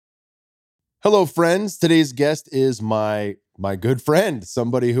Hello, friends. Today's guest is my good friend,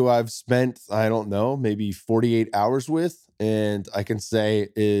 somebody who I've spent, I don't know, maybe 48 hours with, and I can say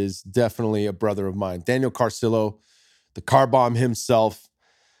is definitely a brother of mine. Daniel Carcillo, the car bomb himself,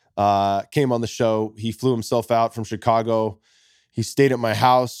 came on the show. He flew himself out from Chicago. He stayed at my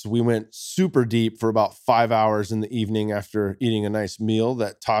house. We went super deep for about 5 hours in the evening after eating a nice meal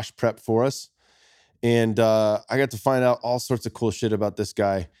that Tosh prepped for us. And I got to find out all sorts of cool shit about this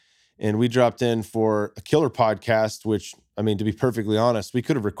guy. And we dropped in for a killer podcast, which, I mean, to be perfectly honest, we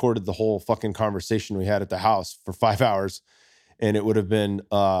could have recorded the whole fucking conversation we had at the house for 5 hours, and it would have been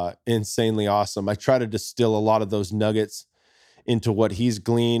insanely awesome. I try to distill a lot of those nuggets into what he's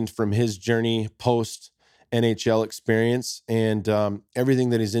gleaned from his journey post NHL experience and everything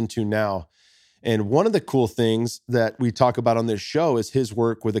that he's into now. And one of the cool things that we talk about on this show is his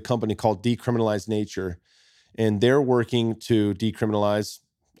work with a company called Decriminalize Nature. And they're working to decriminalize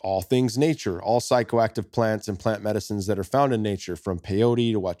all things nature, all psychoactive plants and plant medicines that are found in nature, from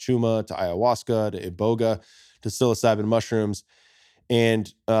peyote to wachuma to ayahuasca to iboga to psilocybin mushrooms.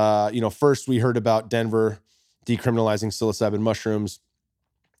 And, first we heard about Denver decriminalizing psilocybin mushrooms.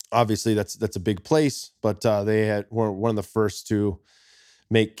 Obviously, that's a big place, but they were one of the first to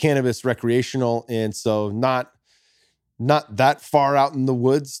make cannabis recreational, and so not that far out in the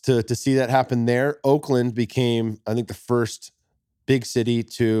woods to see that happen there. Oakland became, I think, the first big city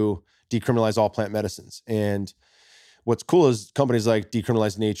to decriminalize all plant medicines. And what's cool is companies like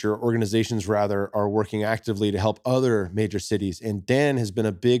Decriminalize Nature, organizations rather, are working actively to help other major cities. And Dan has been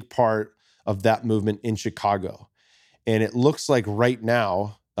a big part of that movement in Chicago. And it looks like right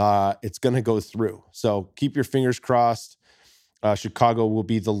now it's going to go through. So keep your fingers crossed. Chicago will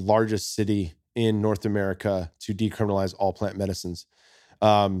be the largest city in North America to decriminalize all plant medicines.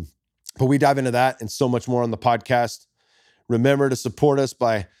 But we dive into that and so much more on the podcast. Remember to support us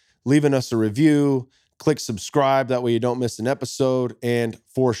by leaving us a review, click subscribe. That way you don't miss an episode. And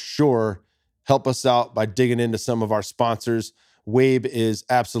for sure, help us out by digging into some of our sponsors. Wabe is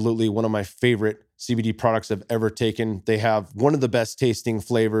absolutely one of my favorite CBD products I've ever taken. They have one of the best tasting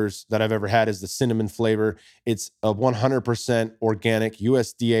flavors that I've ever had is the cinnamon flavor. It's a 100% organic,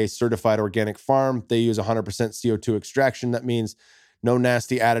 USDA certified organic farm. They use 100% CO2 extraction. That means no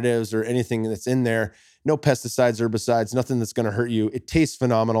nasty additives or anything that's in there. No pesticides, herbicides, nothing that's going to hurt you. It tastes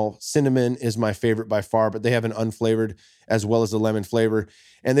phenomenal. Cinnamon is my favorite by far, but they have an unflavored as well as a lemon flavor.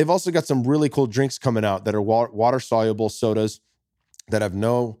 And they've also got some really cool drinks coming out that are water-soluble sodas that have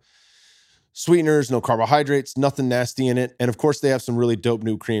no sweeteners, no carbohydrates, nothing nasty in it. And of course, they have some really dope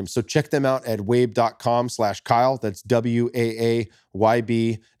new creams. So check them out at wabe.com/Kyle. That's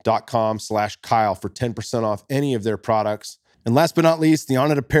WAAYB.com/Kyle for 10% off any of their products. And last but not least, the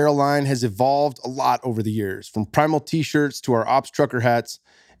Onnit apparel line has evolved a lot over the years, from Primal t-shirts to our Ops Trucker hats,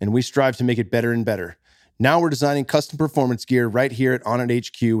 and we strive to make it better and better. Now we're designing custom performance gear right here at Onnit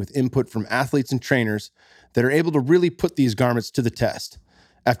HQ with input from athletes and trainers that are able to really put these garments to the test.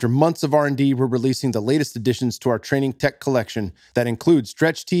 After months of R&D, we're releasing the latest additions to our training tech collection that includes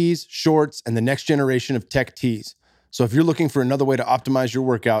stretch tees, shorts, and the next generation of tech tees. So if you're looking for another way to optimize your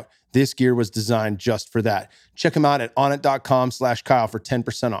workout, this gear was designed just for that. Check them out at onnit.com/Kyle for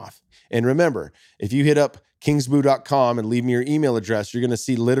 10% off. And remember, if you hit up kingsboo.com and leave me your email address, you're going to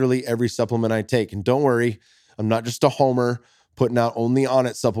see literally every supplement I take. And don't worry, I'm not just a homer putting out only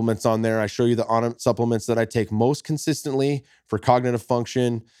Onnit supplements on there. I show you the Onnit supplements that I take most consistently for cognitive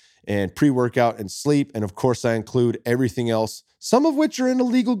function and pre-workout and sleep. And of course, I include everything else, some of which are in a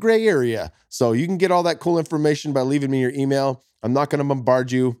legal gray area. So you can get all that cool information by leaving me your email. I'm not going to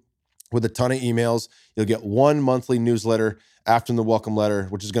bombard you with a ton of emails. You'll get one monthly newsletter after the welcome letter,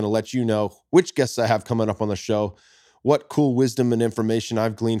 which is going to let you know which guests I have coming up on the show, what cool wisdom and information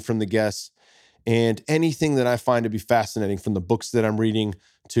I've gleaned from the guests, and anything that I find to be fascinating, from the books that I'm reading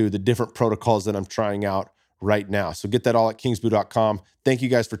to the different protocols that I'm trying out right now. So get that all at kingsboo.com. Thank you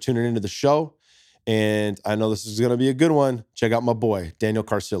guys for tuning into the show. And I know this is going to be a good one. Check out my boy, Daniel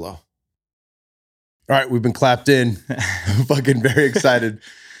Carcillo. All right, we've been clapped in. I'm fucking very excited.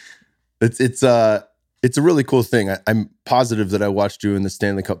 It's a really cool thing. I'm positive that I watched you in the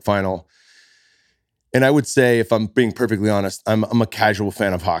Stanley Cup final. And I would say, if I'm being perfectly honest, I'm a casual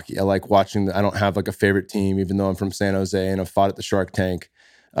fan of hockey. I like watching. I don't have like a favorite team, even though I'm from San Jose and I've fought at the Shark Tank.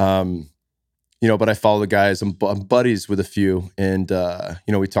 But I follow the guys. I'm buddies with a few. And,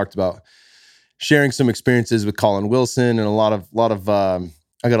 we talked about sharing some experiences with Colin Wilson and a lot of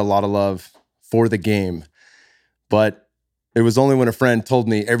I got a lot of love for the game. But it was only when a friend told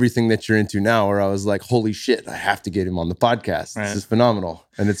me everything that you're into now, where I was like, holy shit, I have to get him on the podcast. Right. This is phenomenal.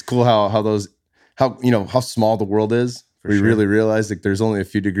 And it's cool how small the world is we really realized like there's only a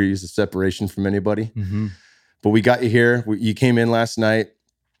few degrees of separation from anybody. Mm-hmm. But we got you here. You came in last night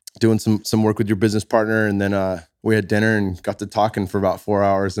doing some work with your business partner, and then we had dinner and got to talking for about 4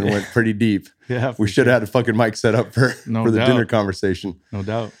 hours and went pretty deep. Yeah, we should have had a fucking mic set up for the dinner conversation. No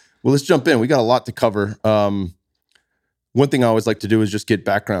doubt. Well, let's jump in. We got a lot to cover. One thing I always like to do is just get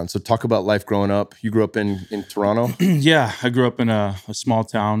background. So talk about life growing up. You grew up in Toronto? Yeah, I grew up in a small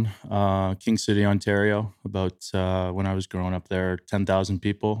town, King City, Ontario. About when I was growing up there, 10,000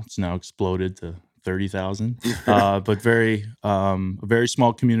 people. It's now exploded to 30,000. But a very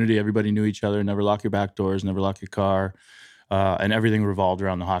small community. Everybody knew each other. Never lock your back doors. Never lock your car. And everything revolved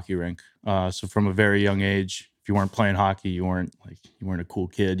around the hockey rink. So from a very young age, if you weren't playing hockey, you weren't a cool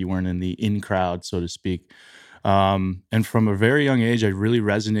kid. You weren't in the in crowd, so to speak. And from a very young age, I really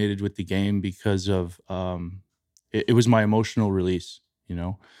resonated with the game because of it was my emotional release. You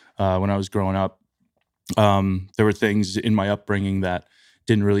know, when I was growing up, there were things in my upbringing that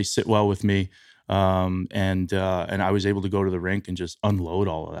didn't really sit well with me, and I was able to go to the rink and just unload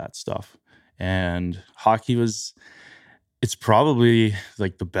all of that stuff. And hockey it's probably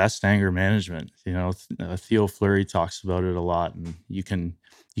like the best anger management. You know, Theo Fleury talks about it a lot, and you can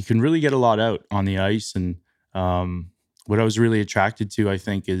really get a lot out on the ice. And what I was really attracted to, I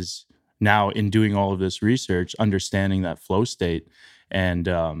think, is now in doing all of this research, understanding that flow state. And,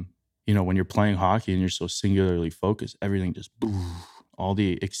 you know, when you're playing hockey and you're so singularly focused, everything just, all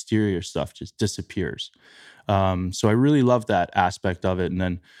the exterior stuff just disappears. So I really love that aspect of it. And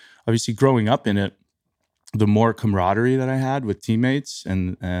then obviously growing up in it, the more camaraderie that I had with teammates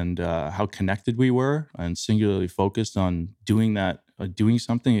and how connected we were and singularly focused on doing that,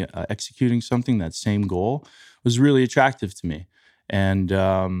 something, executing something, that same goal was really attractive to me. And,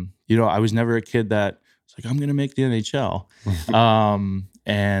 you know, I was never a kid that was like, I'm going to make the NHL.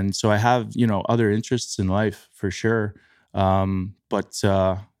 And so I have, you know, other interests in life for sure. But you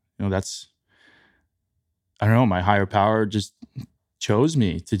know, I don't know, my higher power just chose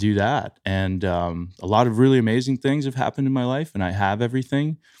me to do that. And a lot of really amazing things have happened in my life, and I have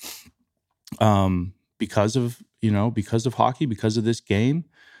everything because of hockey, because of this game.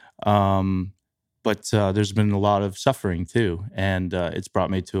 But there's been a lot of suffering too. And it's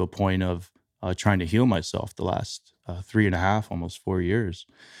brought me to a point of trying to heal myself the last 3.5, almost 4 years,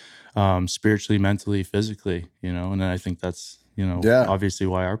 spiritually, mentally, physically, you know. And then I think that's, you know, obviously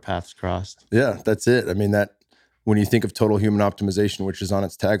why our paths crossed. Yeah, that's it. I mean, that when you think of total human optimization, which is on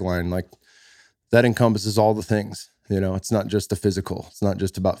its tagline, like that encompasses all the things, you know. It's not just the physical. It's not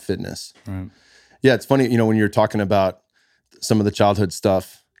just about fitness. Right. Yeah, it's funny, you know, when you're talking about some of the childhood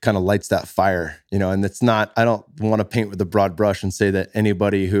stuff, kind of lights that fire, you know. And it's not, I don't want to paint with a broad brush and say that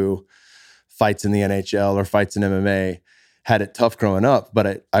anybody who fights in the NHL or fights in MMA had it tough growing up,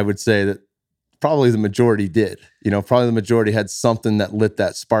 but I would say that probably the majority did. You know, probably the majority had something that lit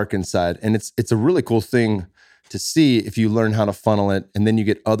that spark inside. And it's a really cool thing to see if you learn how to funnel it, and then you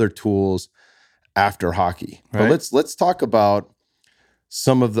get other tools after hockey. Right. But let's talk about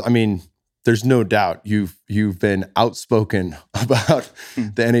some of the, I mean, there's no doubt you've been outspoken about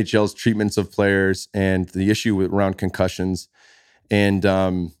the NHL's treatments of players and the issue around concussions. And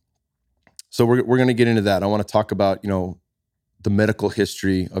so we're going to get into that. I want to talk about, you know, the medical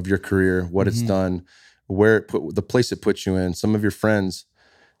history of your career, what it's done, the place it puts you in, some of your friends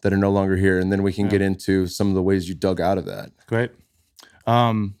that are no longer here, and then we can get into some of the ways you dug out of that. Great.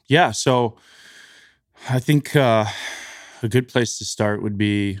 So I think a good place to start would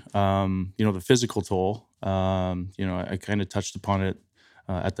be, you know, the physical toll. You know, I kind of touched upon it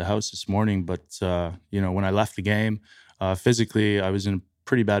at the house this morning, but, you know, when I left the game, physically, I was in a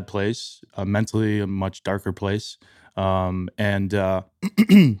pretty bad place, mentally, a much darker place. And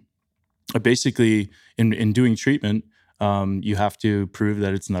basically, in doing treatment, you have to prove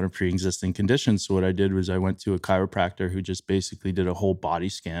that it's not a pre-existing condition. So what I did was I went to a chiropractor who just basically did a whole body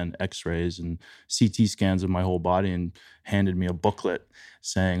scan, x-rays and CT scans of my whole body, and handed me a booklet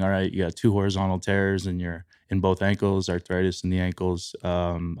saying, all right, you got 2 horizontal tears in both ankles, arthritis in the ankles.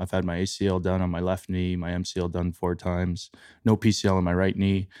 I've had my ACL done on my left knee, my MCL done 4 times, no PCL on my right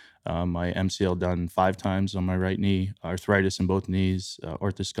knee, my MCL done 5 times on my right knee, arthritis in both knees,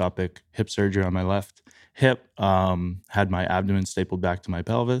 orthoscopic hip surgery on my left hip, had my abdomen stapled back to my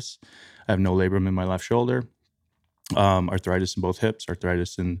pelvis. I have no labrum in my left shoulder, arthritis in both hips,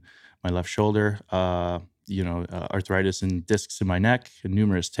 arthritis in my left shoulder, arthritis in discs in my neck, and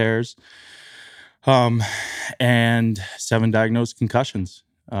numerous tears, and 7 diagnosed concussions,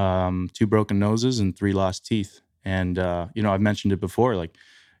 2 broken noses and 3 lost teeth. And, you know, I've mentioned it before, like,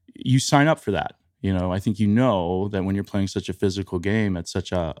 you sign up for that. I think that when you're playing such a physical game at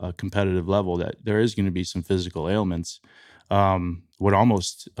such a competitive level, that there is going to be some physical ailments. What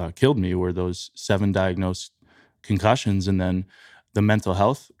almost killed me were those 7 diagnosed concussions, and then the mental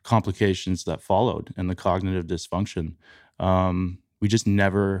health complications that followed and the cognitive dysfunction. We just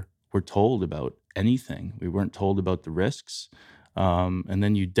never were told about anything. We weren't told about the risks. And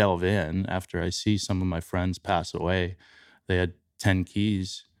then you delve in after I see some of my friends pass away. They had 10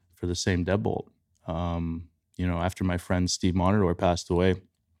 keys for the same deadbolt. After my friend Steve Monador passed away,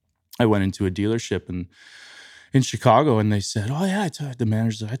 I went into a dealership in Chicago, and they said, "Oh yeah, the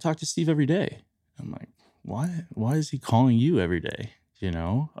manager said, I talk to Steve every day." I'm like, why is he calling you every day?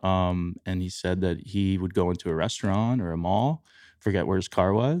 And he said that he would go into a restaurant or a mall, forget where his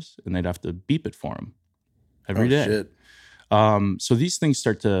car was, and they'd have to beep it for him every day. Shit. So these things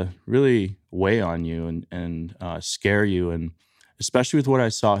start to really weigh on you and scare you. And especially with what I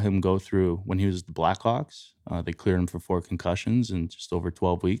saw him go through when he was at the Blackhawks, they cleared him for 4 concussions in just over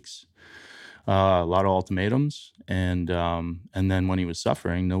 12 weeks. A lot of ultimatums, and then when he was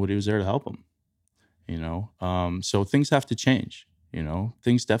suffering, nobody was there to help him. So things have to change.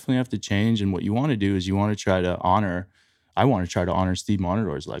 Things definitely have to change. And what you want to do is I want to try to honor Steve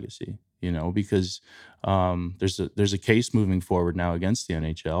Monador's legacy. Because there's a case moving forward now against the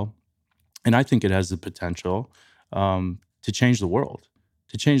NHL, and I think it has the potential to change the world.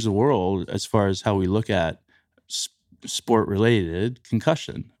 As far as how we look at sport-related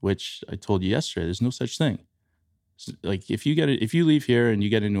concussion, which I told you yesterday, there's no such thing. Like if you leave here and you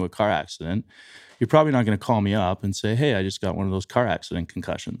get into a car accident, you're probably not going to call me up and say, "Hey, I just got one of those car accident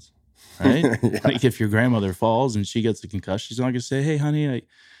concussions." Right? Yeah. Like if your grandmother falls and she gets a concussion, she's not going to say, "Hey, honey, I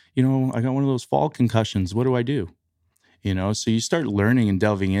got one of those fall concussions. What do I do?" So you start learning and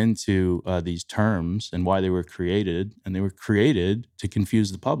delving into these terms and why they were created, and they were created to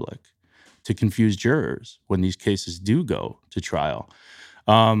confuse the public, to confuse jurors when these cases do go to trial.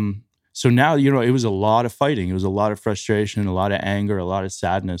 So now, it was a lot of fighting. It was a lot of frustration, a lot of anger, a lot of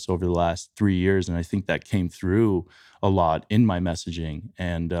sadness over the last 3 years. And I think that came through a lot in my messaging.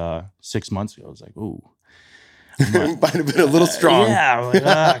 And 6 months ago, I was like, ooh. Might have been a little strong.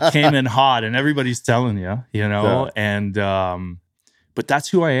 Came in hot, and everybody's telling you, Yeah. and but that's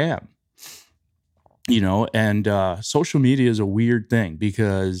who I am. And social media is a weird thing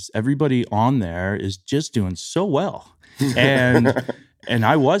because everybody on there is just doing so well. And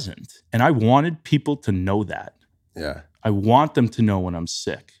I wasn't. And I wanted people to know that. Yeah. I want them to know when I'm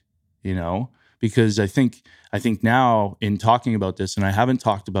sick, because I think now in talking about this, and I haven't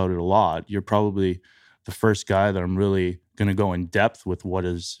talked about it a lot, you're probably the first guy that I'm really going to go in depth with what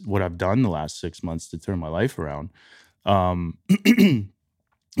I've done the last 6 months to turn my life around.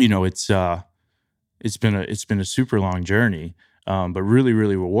 It's been a super long journey, but really,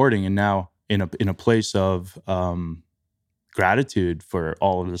 really rewarding. And now in a place of gratitude for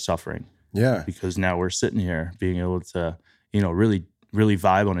all of the suffering. Yeah. Because now we're sitting here being able to, really, really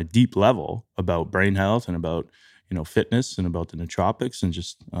vibe on a deep level about brain health and about, fitness and about the nootropics and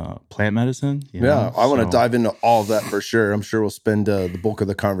just plant medicine. I want to dive into all of that for sure. I'm sure we'll spend the bulk of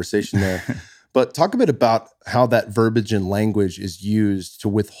the conversation there. But talk a bit about how that verbiage and language is used to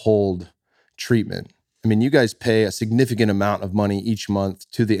withhold treatment. I mean, you guys pay a significant amount of money each month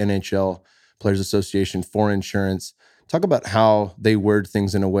to the NHL Players Association for insurance. Talk about how they word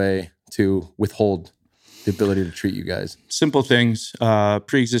things in a way to withhold the ability to treat you guys. Simple things,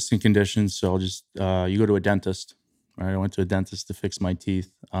 pre-existing conditions. So I'll just, you go to a dentist, right? I went to a dentist to fix my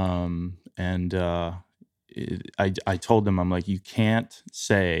teeth. I told them, I'm like, you can't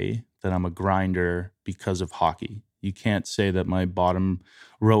say that I'm a grinder because of hockey. You can't say that my bottom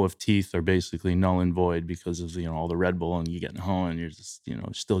row of teeth are basically null and void because of, all the Red Bull and you getting home and you're just,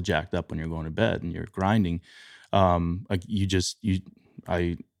 still jacked up when you're going to bed and you're grinding. I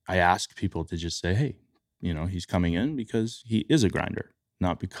ask people to just say, hey, he's coming in because he is a grinder,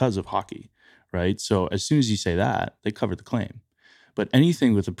 not because of hockey, right? So as soon as you say that, they cover the claim. But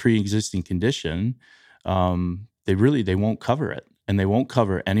anything with a pre-existing condition, they won't cover it. And they won't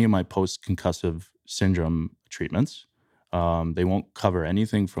cover any of my post-concussive syndrome treatments. They won't cover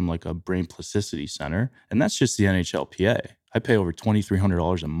anything from like a brain plasticity center. And that's just the NHLPA. I pay over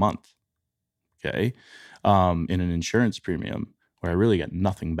 $2,300 a month, okay, in an insurance premium where I really get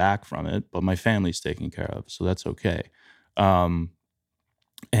nothing back from it, but my family's taken care of, so that's okay.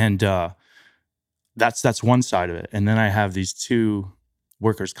 That's one side of it. And then I have these 2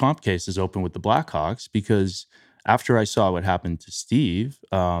 workers' comp cases open with the Blackhawks because after I saw what happened to Steve,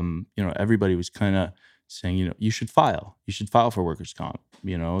 everybody was kind of saying, you should file for workers' comp.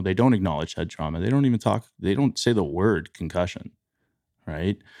 They don't acknowledge head trauma. They don't say the word concussion,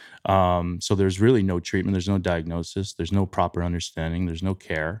 right? So there's really no treatment, there's no diagnosis, there's no proper understanding, there's no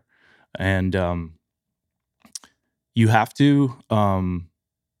care. And you have to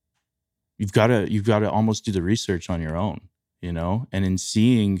you've got to almost do the research on your own, and in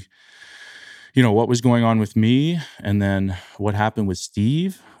seeing what was going on with me and then what happened with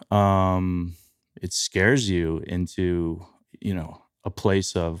Steve, it scares you into a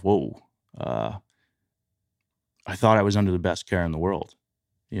place of, whoa, I thought I was under the best care in the world,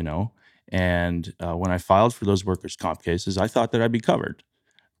 and when I filed for those workers' comp cases, I thought that I'd be covered.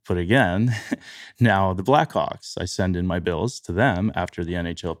 But again, now the Blackhawks, I send in my bills to them after the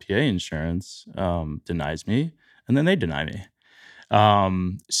NHLPA insurance denies me, and then they deny me.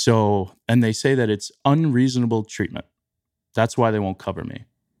 And they say that it's unreasonable treatment. That's why they won't cover me.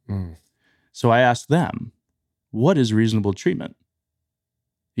 So I asked them, what is reasonable treatment?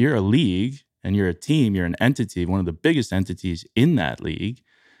 You're a league and you're a team, you're an entity, one of the biggest entities in that league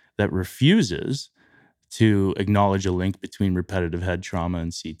that refuses to acknowledge a link between repetitive head trauma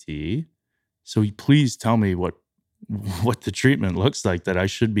and CTE. So please tell me what the treatment looks like that I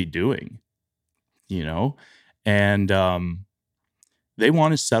should be doing, And they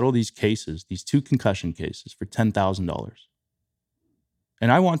want to settle these cases, these 2 concussion cases, for $10,000.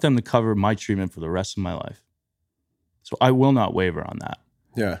 And I want them to cover my treatment for the rest of my life. So I will not waver on that.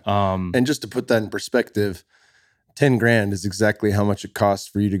 Yeah. And just to put that in perspective, 10 grand is exactly how much it costs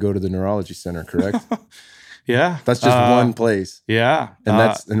for you to go to the neurology center, correct? Yeah. That's just one place. Yeah.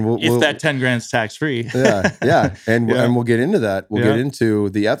 And if that 10 grand's tax free. Yeah. And we'll get into that. We'll get into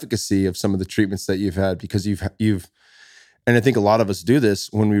the efficacy of some of the treatments that you've had, because you've and I think a lot of us do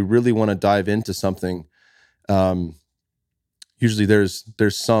this when we really want to dive into something. Usually there's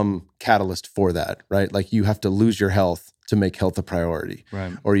some catalyst for that, right? Like you have to lose your health to make health a priority,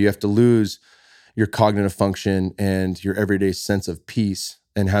 right? Or you have to lose your cognitive function and your everyday sense of peace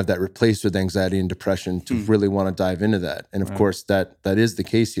and have that replaced with anxiety and depression to really want to dive into that. And of course that is the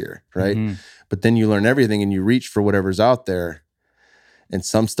case here, right? Mm-hmm. But then you learn everything and you reach for whatever's out there, and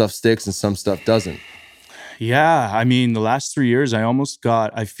some stuff sticks and some stuff doesn't. Yeah. I mean, the last 3 years, I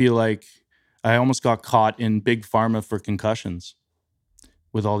feel like I almost got caught in big pharma for concussions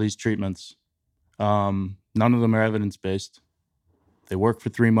with all these treatments. None of them are evidence-based. They work for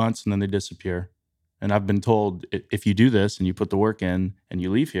 3 months and then they disappear. And I've been told, if you do this and you put the work in and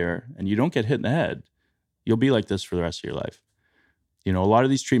you leave here and you don't get hit in the head, you'll be like this for the rest of your life. A lot of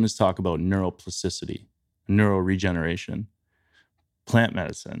these treatments talk about neuroplasticity, neuroregeneration. Plant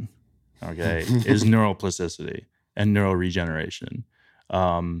medicine, okay, is neuroplasticity and neuroregeneration.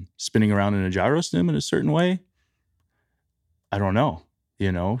 Spinning around in a gyrostim in a certain way, I don't know.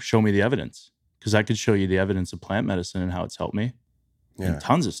 Show me the evidence, because I could show you the evidence of plant medicine and how it's helped me. In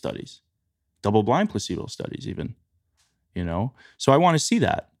tons of studies, double-blind placebo studies even, So I want to see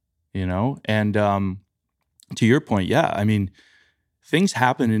that, And to your point, yeah, I mean, things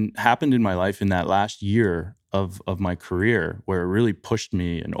happened in my life in that last year of my career where it really pushed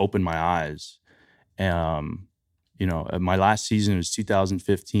me and opened my eyes. My last season was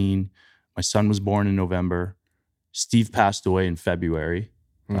 2015. My son was born in November. Steve passed away in February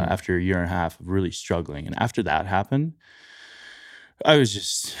after a year and a half of really struggling. And after that happened, I was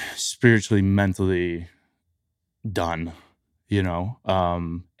just spiritually, mentally done,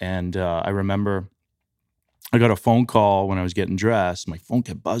 And I remember I got a phone call when I was getting dressed. My phone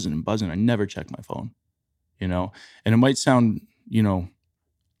kept buzzing and buzzing. I never checked my phone, And it might sound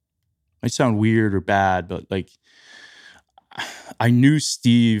weird or bad, but like I knew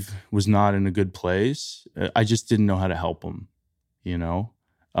Steve was not in a good place. I just didn't know how to help him,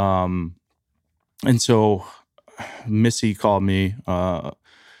 And so Missy called me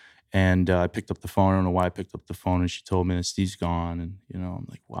and I picked up the phone. I don't know why I picked up the phone, and she told me that Steve's gone. And, I'm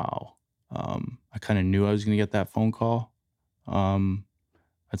like, wow. I kind of knew I was going to get that phone call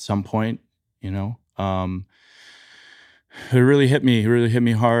at some point, It really hit me. It really hit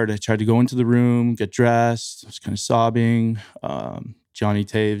me hard. I tried to go into the room, get dressed. I was kind of sobbing. Johnny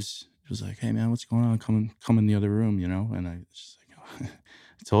Taves was like, "Hey man, what's going on? Come in the other room," And I just like,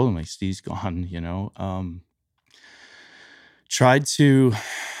 I told him like, Steve's gone, Tried to,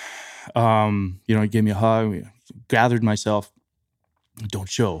 he gave me a hug. Gathered myself. Don't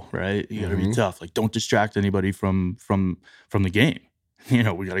show, right? You got to be tough. Like, don't distract anybody from the game.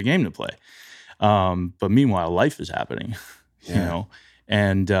 We got a game to play. But meanwhile, life is happening,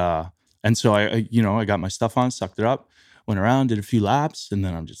 and so I got my stuff on, sucked it up, went around, did a few laps, and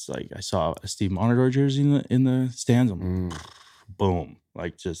then I'm just like, I saw a Steve Monitor jersey in the stands. I'm like, boom,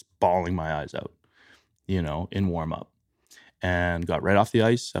 like just bawling my eyes out, in warm up, and got right off the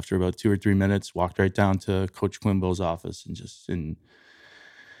ice after about 2 or 3 minutes. Walked right down to Coach Quimbo's office and just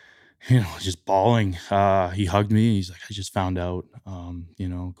just bawling. He hugged me. He's like, I just found out,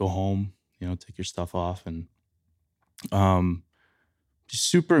 go home, take your stuff off. And just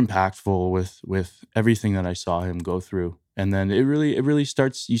super impactful with everything that I saw him go through. And then it really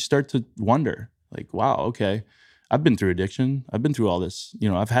starts, you start to wonder, like, wow, okay, I've been through addiction. I've been through all this,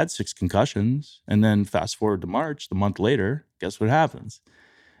 I've had 6 concussions. And then fast forward to March, the month later, guess what happens?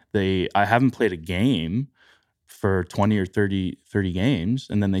 I haven't played a game for 20 or 30 games,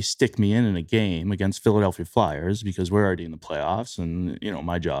 and then they stick me in a game against Philadelphia Flyers because we're already in the playoffs, and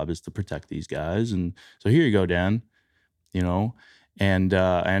my job is to protect these guys. And so here you go, Dan, you know and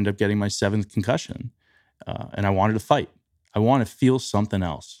I end up getting my 7th concussion, and I wanted to fight. I want to feel something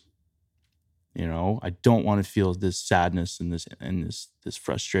else. I don't want to feel this sadness and this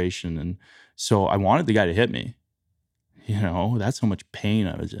frustration. And so I wanted the guy to hit me. That's how much pain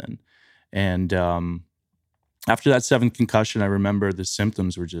I was in. And after that 7th concussion, I remember the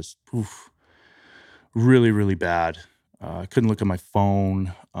symptoms were just really, really bad. I couldn't look at my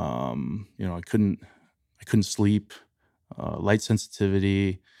phone. I couldn't sleep. Light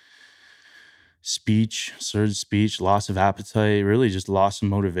sensitivity, surge speech, loss of appetite, really just loss of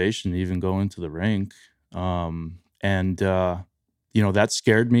motivation to even go into the rink. And that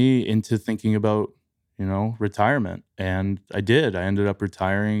scared me into thinking about, retirement. And I did. I ended up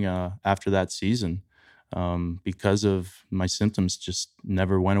retiring after that season because of my symptoms just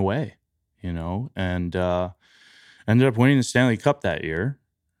never went away, and ended up winning the Stanley Cup that year,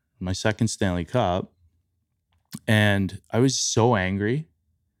 my 2nd Stanley Cup. And I was so angry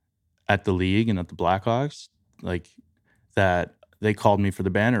at the league and at the Blackhawks, like, that they called me for the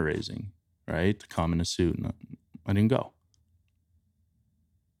banner raising, right? To come in a suit, and I didn't go.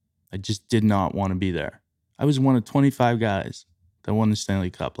 I just did not want to be there. I was one of 25 guys that won the Stanley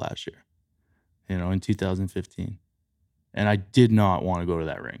Cup last year, in 2015. And I did not want to go to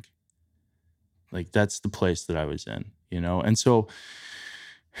that rink. Like, that's the place that I was in, And so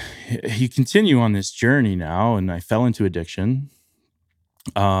you continue on this journey now, and I fell into addiction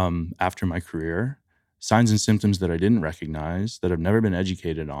after my career. Signs and symptoms that I didn't recognize, that I've never been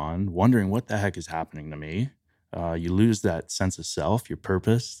educated on, wondering what the heck is happening to me. You lose that sense of self, your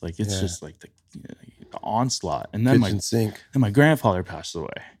purpose. Like, it's just like the onslaught. And then my grandfather passed away,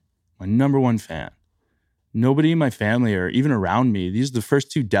 my number one fan. Nobody in my family or even around me, these are the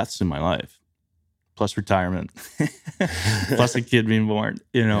first 2 deaths in my life, plus retirement, plus a kid being born.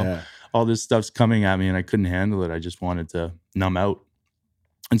 All this stuff's coming at me, and I couldn't handle it. I just wanted to numb out.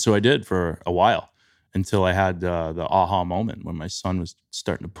 And so I did for a while, until I had the aha moment when my son was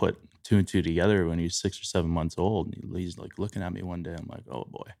starting to put 2 and 2 together when he was 6 or 7 months old. And he's like looking at me one day. I'm like, oh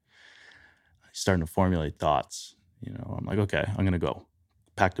boy. He's starting to formulate thoughts. I'm like, okay, I'm going to go.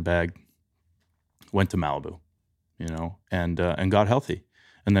 Packed a bag, went to Malibu, and got healthy.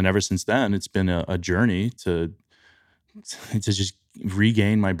 And then ever since then, it's been a journey to just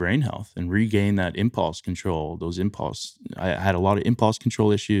regain my brain health and regain that impulse control. I had a lot of impulse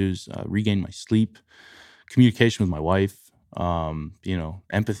control issues, regain my sleep, communication with my wife,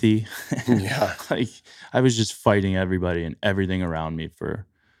 empathy. Yeah. Like, I was just fighting everybody and everything around me for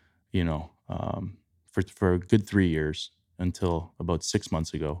a good 3 years, until about 6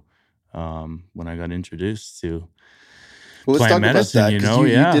 months ago, when I got introduced to let's talk medicine.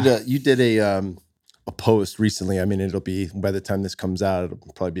 About that, you did a post recently. I mean, it'll be, by the time this comes out, it'll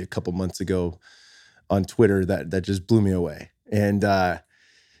probably be a couple months ago, on Twitter that just blew me away. And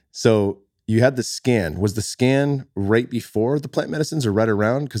so you had the scan. Was the scan right before the plant medicines or right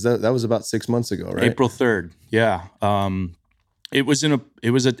around? Because that was about 6 months ago, right? April 3rd. Yeah. It was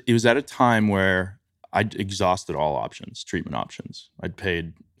at a time where I'd exhausted all options, treatment options. I'd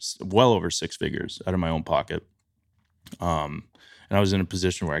paid well over 6 figures out of my own pocket. And I was in a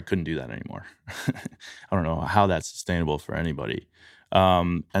position where I couldn't do that anymore. I don't know how that's sustainable for anybody.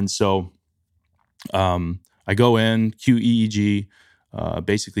 And so I go in, QEEG,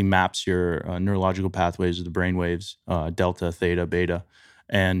 basically maps your neurological pathways of the brain waves, delta, theta, beta,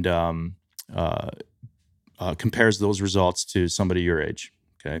 and compares those results to somebody your age.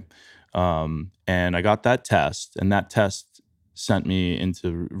 Okay. And I got that test, and that test sent me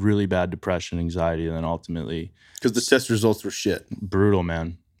into really bad depression, anxiety, and then ultimately, because the test results were shit. Brutal,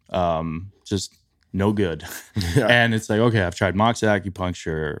 man. Just no good. Yeah. And it's like, okay, I've tried Mox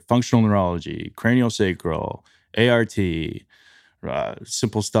acupuncture, functional neurology, craniosacral, ART,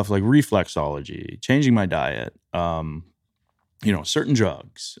 simple stuff like reflexology, changing my diet, certain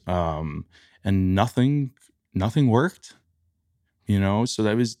drugs, and nothing worked.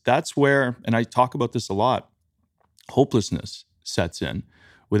 So that's where, and I talk about this a lot, hopelessness sets in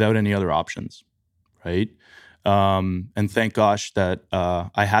without any other options, right? And thank gosh that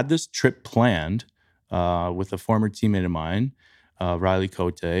I had this trip planned with a former teammate of mine, Riley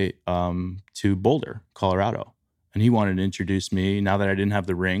Cote, to Boulder, Colorado. And he wanted to introduce me, now that I didn't have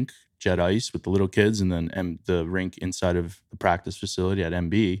the rink, Jet Ice with the little kids, and then the rink inside of the practice facility at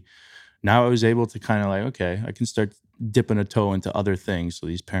MB. Now I was able to kind of like, okay, I can start dipping a toe into other things so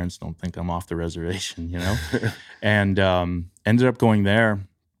these parents don't think I'm off the reservation, you know? And ended up going there,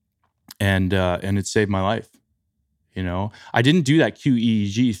 and it saved my life. You know, I didn't do that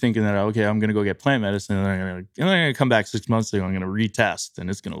QEEG thinking that, okay, I'm going to go get plant medicine and I'm going to come back 6 months ago. I'm going to retest and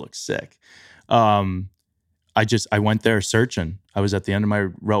it's going to look sick. I went there searching. I was at the end of my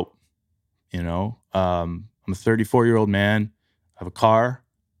rope, you know. I'm a 34-year-old man. I have a car,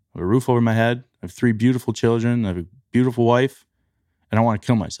 I have a roof over my head. I have 3 beautiful children. I have a beautiful wife, and I want to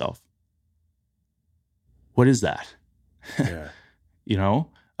kill myself. What is that? Yeah. You know?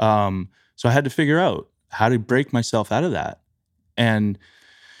 So I had to figure out how to break myself out of that. And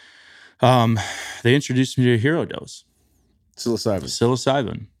they introduced me to a hero dose.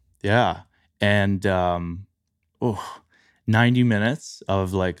 Psilocybin. Yeah. And 90 minutes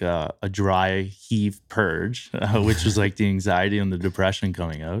of like a dry heave purge, which was like the anxiety and the depression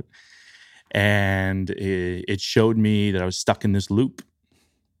coming out. And it showed me that I was stuck in this loop.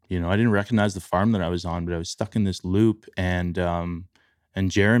 You know, I didn't recognize the farm that I was on, but I was stuck in this loop. And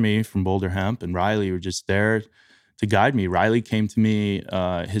Jeremy from Boulder Hemp and Riley were just there to guide me. Riley came to me.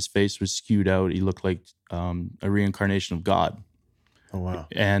 His face was skewed out. He looked like a reincarnation of God. Oh, wow.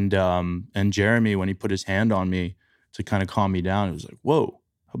 And Jeremy, when he put his hand on me to kind of calm me down, it was like, whoa,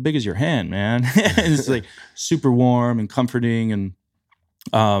 how big is your hand, man? It's like super warm and comforting. And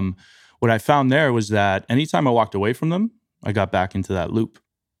what I found there was that anytime I walked away from them, I got back into that loop.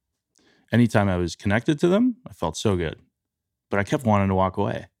 Anytime I was connected to them, I felt so good. But I kept wanting to walk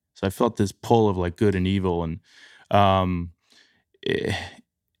away. So I felt this pull of like good and evil. And and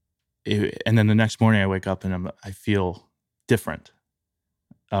then the next morning I wake up and I feel different.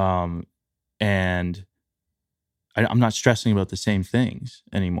 And I'm not stressing about the same things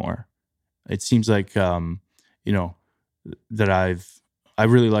anymore. It seems like, you know, that I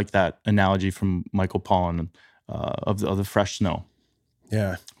really like that analogy from Michael Pollan of the fresh snow.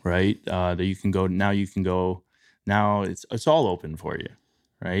 Yeah. Right. That you can go now. It's all open for you.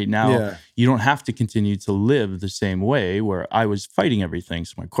 Right now, You don't have to continue to live the same way where I was fighting everything.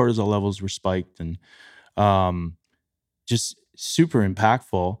 So my cortisol levels were spiked and just super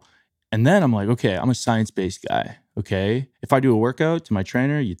impactful. And then I'm like, okay, I'm a science-based guy. Okay. If I do a workout to my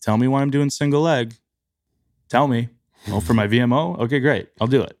trainer, you tell me why I'm doing single leg. Tell me. Oh, for my VMO? Okay, great. I'll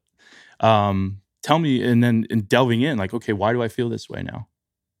do it. Tell me, and then delving in, like, okay, why do I feel this way now?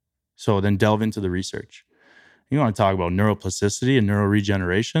 So then delve into the research. You want to talk about neuroplasticity and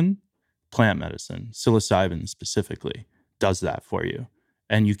neuroregeneration? Plant medicine, psilocybin specifically, does that for you.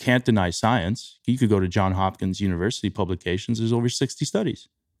 And you can't deny science. You could go to Johns Hopkins University publications. There's over 60 studies.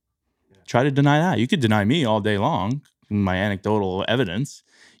 Try to deny that. You could deny me all day long, my anecdotal evidence.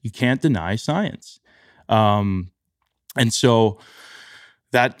 You can't deny science. And so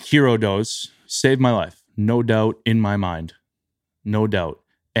that hero dose saved my life, no doubt in my mind, no doubt.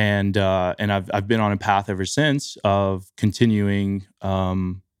 And I've been on a path ever since of continuing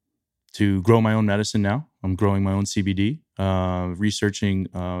to grow my own medicine now. I'm growing my own CBD, researching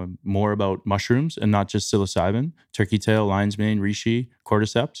more about mushrooms and not just psilocybin, turkey tail, lion's mane, reishi,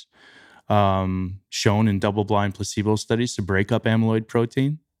 cordyceps, shown in double-blind placebo studies to break up amyloid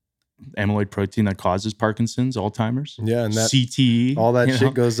protein that causes Parkinson's, Alzheimer's. Yeah, and that CTE. all that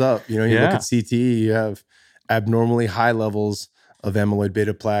shit goes up. You know, you look at CTE, you have abnormally high levels of amyloid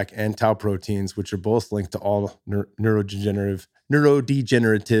beta plaque and tau proteins, which are both linked to all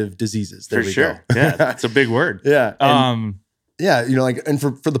neurodegenerative diseases. There we go. Yeah, that's a big word. Yeah. Yeah, you know, like, and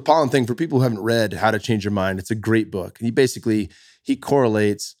for the pollen thing, for people who haven't read How to Change Your Mind, it's a great book. And he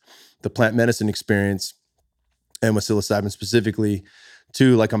correlates the plant medicine experience, and with psilocybin specifically,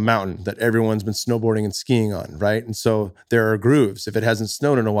 to like a mountain that everyone's been snowboarding and skiing on, right? And so there are grooves. If it hasn't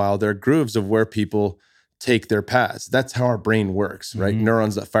snowed in a while, there are grooves of where people take their paths. That's how our brain works, right? Mm-hmm.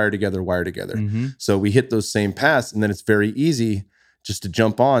 Neurons that fire together, wire together. Mm-hmm. So we hit those same paths, and then it's very easy just to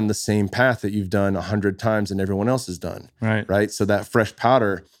jump on the same path that you've done 100 times and everyone else has done, right? So that fresh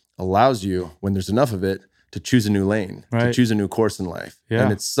powder allows you, when there's enough of it, to choose a new lane, to choose a new course in life. Yeah.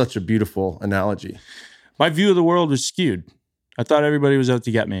 And it's such a beautiful analogy. My view of the world was skewed. I thought everybody was out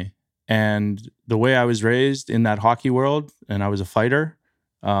to get me. And the way I was raised in that hockey world, and I was a fighter,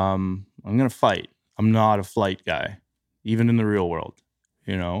 I'm going to fight. I'm not a flight guy, even in the real world,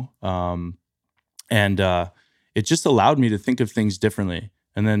 you know? And it just allowed me to think of things differently.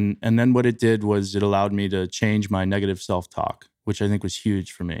 And then what it did was it allowed me to change my negative self-talk, which I think was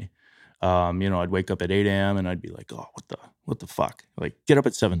huge for me. I'd wake up at 8 a.m. and I'd be like, oh, what the fuck? Like, get up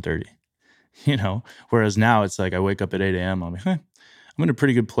at 7:30, Whereas now it's like I wake up at 8 a.m. I'm like, I'm in a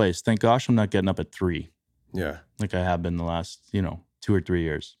pretty good place. Thank gosh I'm not getting up at 3. Yeah. Like I have been the last, 2 or 3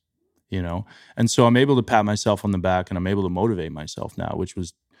 years, And so I'm able to pat myself on the back and I'm able to motivate myself now, which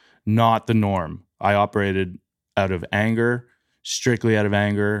was not the norm. I operated out of anger, strictly out of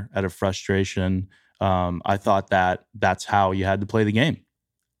anger, out of frustration. I thought that that's how you had to play the game,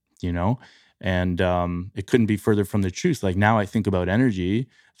 and it couldn't be further from the truth. Like now I think about energy,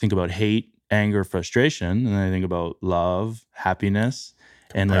 I think about hate, anger, frustration, and then I think about love, happiness,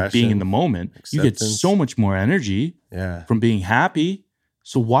 and like being in the moment. Acceptance. You get so much more energy from being happy.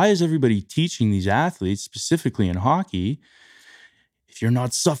 So why is everybody teaching these athletes, specifically in hockey, if you're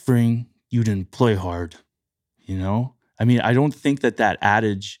not suffering, you didn't play hard, I mean, I don't think that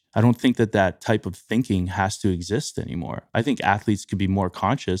adage, I don't think that type of thinking has to exist anymore. I think athletes could be more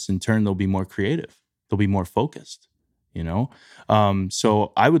conscious. In turn, they'll be more creative. They'll be more focused,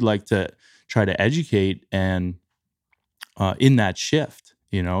 So I would like to try to educate and in that shift,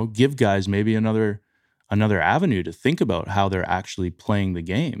 give guys maybe another avenue to think about how they're actually playing the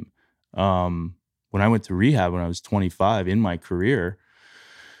game. When I went to rehab when I was 25 in my career,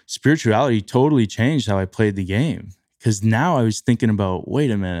 spirituality totally changed how I played the game. Because now I was thinking about, wait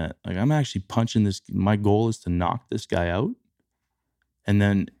a minute, like I'm actually punching this. My goal is to knock this guy out. And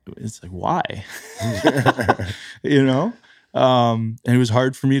then it's like, why? And it was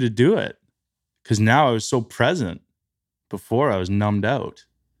hard for me to do it because now I was so present. Before I was numbed out,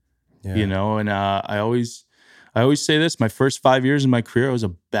 and I always say this, my first 5 years in my career, I was a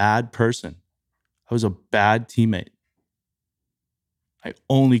bad person. I was a bad teammate. I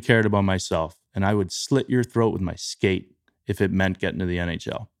only cared about myself, and I would slit your throat with my skate if it meant getting to the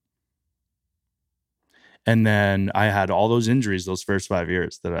NHL. And then I had all those injuries those first 5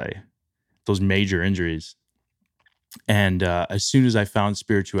 years, those major injuries. And as soon as I found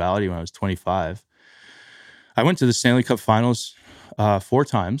spirituality when I was 25, I went to the Stanley Cup Finals 4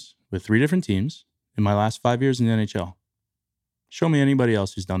 times with 3 different teams in my last 5 years in the NHL. Show me anybody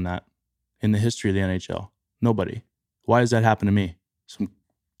else who's done that in the history of the NHL. Nobody. Why does that happen to me? Some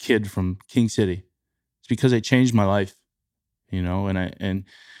kid from King City. It's because I changed my life, and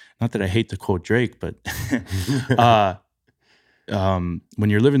not that I hate to quote Drake, but when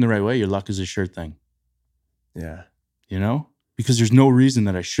you're living the right way, your luck is a sure thing. Yeah. Because there's no reason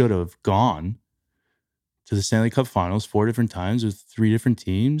that I should have gone to the Stanley Cup Finals 4 different times with 3 different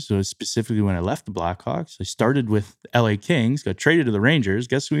teams. So specifically when I left the Blackhawks, I started with LA Kings, got traded to the Rangers.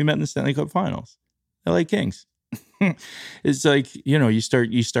 Guess who we met in the Stanley Cup Finals? LA Kings. It's like,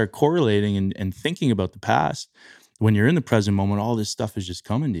 you start correlating and thinking about the past. When you're in the present moment, all this stuff is just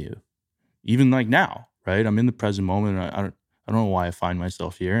coming to you. Even like now, right? I'm in the present moment. I don't know why I find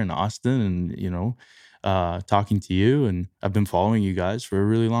myself here in Austin and, talking to you. And I've been following you guys for a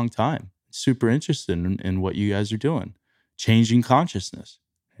really long time. Super interested in what you guys are doing, changing consciousness,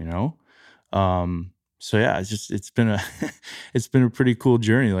 So yeah, it's been a pretty cool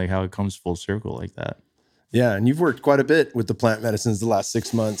journey, like how it comes full circle like that. Yeah. And you've worked quite a bit with the plant medicines the last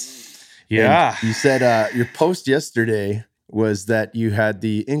 6 months. Yeah. And you said your post yesterday was that you had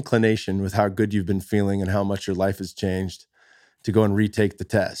the inclination with how good you've been feeling and how much your life has changed to go and retake the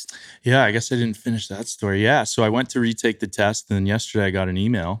test. Yeah. I guess I didn't finish that story. Yeah. So I went to retake the test, and then yesterday I got an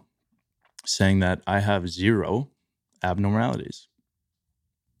email saying that I have 0 abnormalities.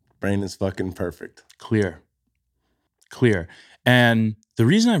 Brain is fucking perfect. Clear. And the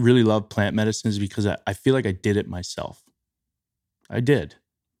reason I really love plant medicine is because I feel like I did it myself. I did.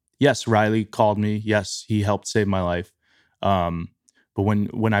 Yes, Riley called me. Yes, he helped save my life. But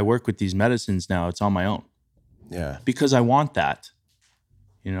when I work with these medicines now, it's on my own. Yeah. Because I want that,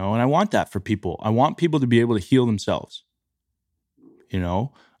 and I want that for people. I want people to be able to heal themselves,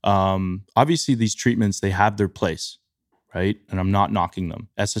 Obviously these treatments, they have their place, right? And I'm not knocking them.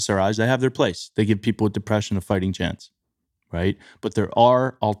 SSRIs, they have their place. They give people with depression a fighting chance, right? But there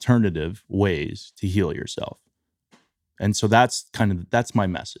are alternative ways to heal yourself. And so that's my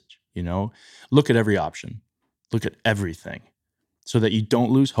message, Look at every option. Look at everything so that you don't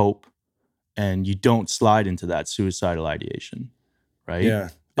lose hope and you don't slide into that suicidal ideation, right? Yeah.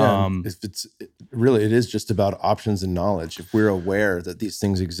 If it is just about options and knowledge. If we're aware that these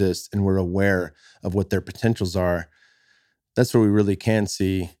things exist and we're aware of what their potentials are, that's where we really can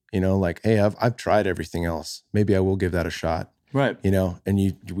see, like, hey, I've tried everything else. Maybe I will give that a shot. Right.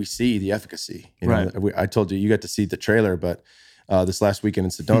 And we see the efficacy. Right. I told you got to see the trailer, but this last weekend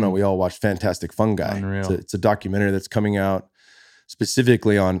in Sedona, we all watched Fantastic Fungi. Unreal. It's a documentary that's coming out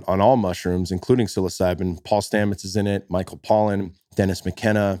specifically on all mushrooms, including psilocybin. Paul Stamets is in it, Michael Pollan, Dennis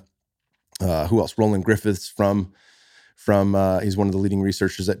McKenna, who else? Roland Griffiths from he's one of the leading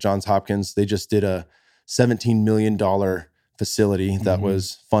researchers at Johns Hopkins. They just did a $17 million facility that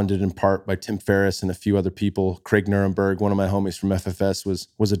was funded in part by Tim Ferriss and a few other people. Craig Nuremberg, one of my homies from FFS,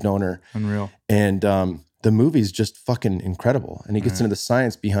 was a donor. Unreal. And the movie's just fucking incredible. And he gets into the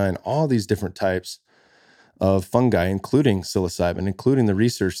science behind all these different types of fungi, including psilocybin, including the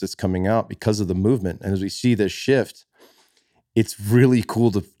research that's coming out because of the movement. And as we see this shift, it's really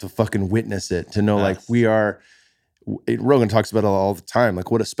cool to fucking witness it, to know like we are. Rogan talks about it all the time. Like,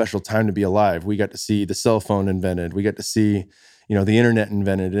 what a special time to be alive. We got to see the cell phone invented. We got to see, the internet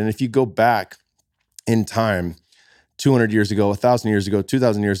invented. And if you go back in time, 200 years ago, 1,000 years ago,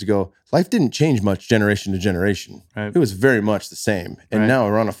 2,000 years ago, life didn't change much generation to generation. Right. It was very much the same. And now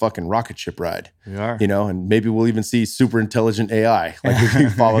we're on a fucking rocket ship ride. We are. And maybe we'll even see super intelligent AI. Like if we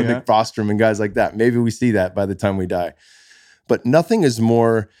follow Nick Bostrom and guys like that. Maybe we see that by the time we die. But nothing is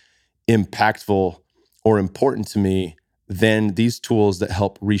more impactful or important to me than these tools that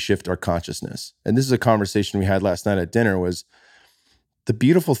help reshift our consciousness. And this is a conversation we had last night at dinner, was the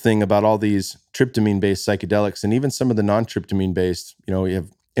beautiful thing about all these tryptamine-based psychedelics, and even some of the non-tryptamine-based, you have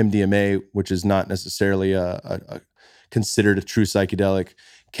MDMA, which is not necessarily considered a true psychedelic,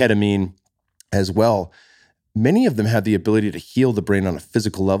 ketamine as well. Many of them have the ability to heal the brain on a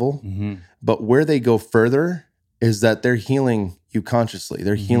physical level, but where they go further is that they're healing you consciously.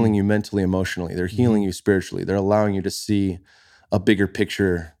 They're healing you mentally, emotionally. They're healing you spiritually. They're allowing you to see a bigger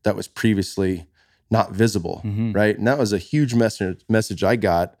picture that was previously not visible, right? And that was a huge message I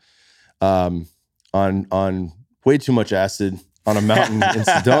got on way too much acid on a mountain in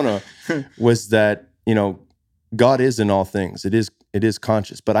Sedona, was that, God is in all things. It is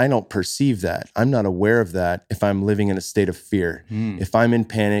conscious, but I don't perceive that. I'm not aware of that if I'm living in a state of fear. If I'm in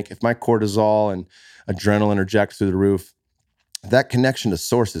panic, if my cortisol and adrenaline are jacked through the roof, that connection to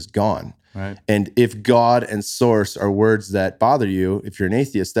source is gone. Right. And if God and source are words that bother you, if you're an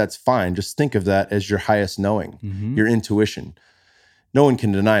atheist, that's fine. Just think of that as your highest knowing, your intuition. No one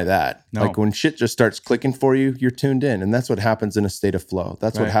can deny that. No. Like when shit just starts clicking for you, you're tuned in. And that's what happens in a state of flow.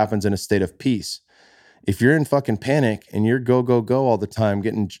 That's what happens in a state of peace. If you're in fucking panic and you're go, go, go all the time,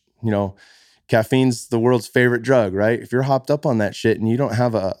 getting, caffeine's the world's favorite drug, right? If you're hopped up on that shit and you don't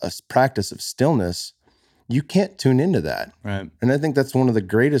have a practice of stillness, you can't tune into that. Right. And I think that's one of the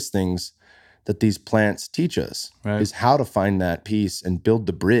greatest things that these plants teach us, is how to find that peace and build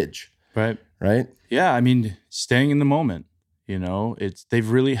the bridge. Right. Right? Yeah. I mean, staying in the moment, they've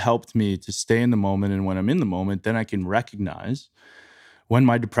really helped me to stay in the moment. And when I'm in the moment, then I can recognize when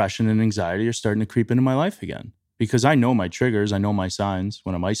my depression and anxiety are starting to creep into my life again. Because I know my triggers, I know my signs.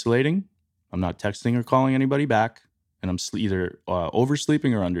 When I'm isolating, I'm not texting or calling anybody back, and I'm either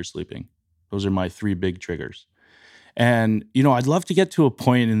oversleeping or undersleeping. Those are my 3 big triggers. And, I'd love to get to a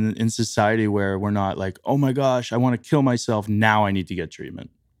point in society where we're not like, oh my gosh, I want to kill myself. Now I need to get treatment.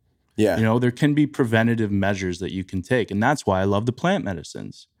 Yeah. There can be preventative measures that you can take. And that's why I love the plant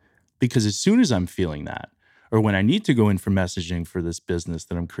medicines. Because as soon as I'm feeling that, or when I need to go in for messaging for this business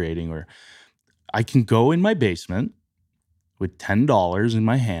that I'm creating, or I can go in my basement with $10 in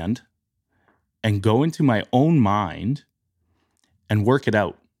my hand and go into my own mind and work it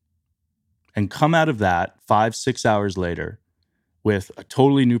out. And come out of that 5-6 hours later with a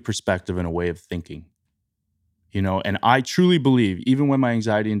totally new perspective and a way of thinking. And I truly believe, even when my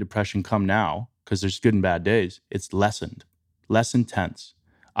anxiety and depression come now, because there's good and bad days, it's lessened, less intense.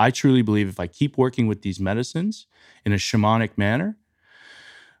 I truly believe if I keep working with these medicines in a shamanic manner,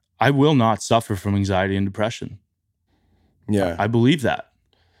 I will not suffer from anxiety and depression. Yeah. I believe that,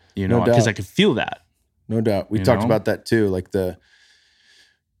 because I can feel that. No doubt. We talked about that too. Like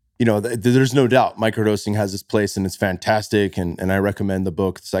there's no doubt microdosing has its place and it's fantastic. And I recommend the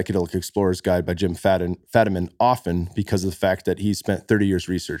book, Psychedelic Explorer's Guide by Jim Fadiman often because of the fact that he spent 30 years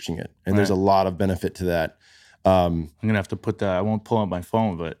researching it. And there's a lot of benefit to that. I'm going to have to put that, I won't pull up my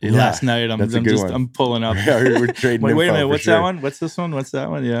phone, but last night I'm pulling up. Yeah, we're trading wait a minute, what's that one? What's this one? What's that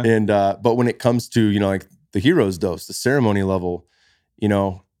one? Yeah. And, but when it comes to, like the hero's dose, the ceremony level,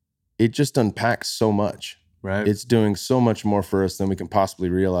 it just unpacks so much. Right. It's doing so much more for us than we can possibly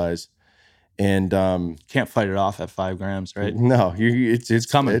realize. And can't fight it off at 5 grams, right? No, it's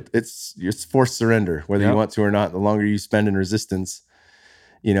coming. It's forced surrender, whether you want to or not. The longer you spend in resistance,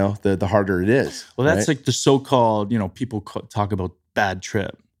 the harder it is. Well, that's like the so-called, people talk about bad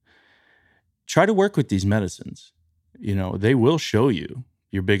trip. Try to work with these medicines. They will show you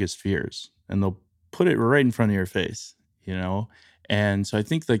your biggest fears and they'll put it right in front of your face, And so I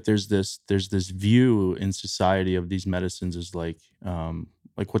think like there's this view in society of these medicines as like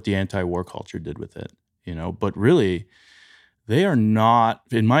what the anti-war culture did with it, but really they are not,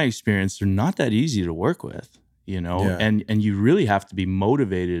 in my experience, they're not that easy to work with, Yeah. and you really have to be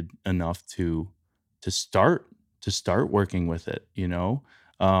motivated enough to start working with it.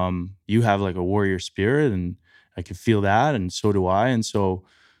 You have like a warrior spirit, and I can feel that, and so do I. And so,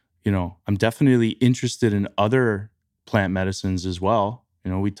 I'm definitely interested in other plant medicines as well.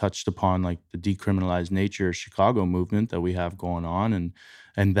 We touched upon like the Decriminalize Nature Chicago movement that we have going on,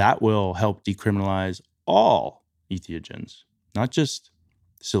 and that will help decriminalize all entheogens, not just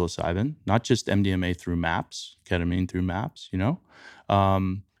psilocybin, not just MDMA through MAPS, ketamine through MAPS.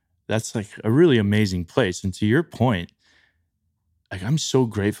 That's like a really amazing place. And to your point, like I'm so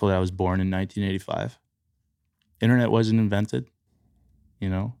grateful that I was born in 1985. Internet wasn't invented.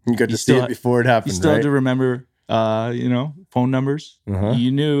 You got to see it before it happened. You still right? had to remember, phone numbers. Uh-huh.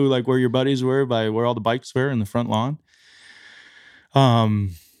 You knew like where your buddies were by where all the bikes were in the front lawn.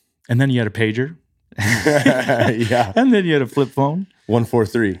 And then you had a pager. Yeah. And then you had a flip phone.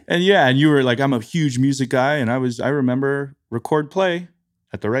 143. And you were like, I'm a huge music guy. And I remember record play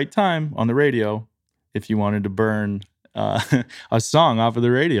at the right time on the radio if you wanted to burn a song off of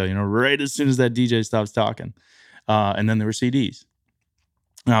the radio, right as soon as that DJ stops talking. And then there were CDs.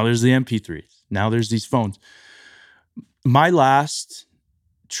 Now there's the MP3s. Now there's these phones. My last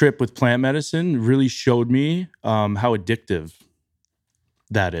trip with plant medicine really showed me how addictive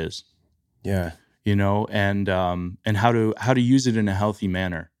that is. Yeah. And how to use it in a healthy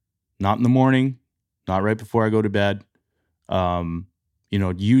manner. Not in the morning, not right before I go to bed.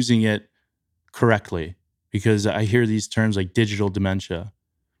 Using it correctly, because I hear these terms like digital dementia,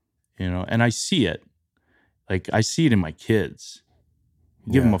 and I see it. Like I see it in my kids.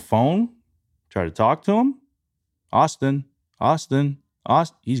 Give him a phone, try to talk to him. Austin,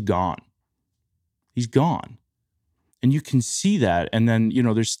 he's gone. He's gone. And you can see that. And then,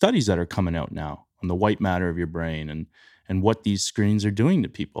 there's studies that are coming out now on the white matter of your brain and what these screens are doing to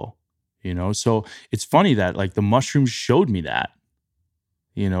people, So it's funny that like the mushrooms showed me that,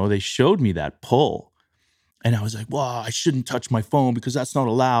 they showed me that pull. And I was like, well, I shouldn't touch my phone because that's not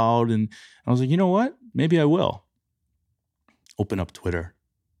allowed. And I was like, you know what? Maybe I will. Open up Twitter.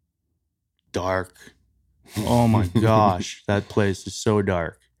 Dark. Oh my gosh, that place is so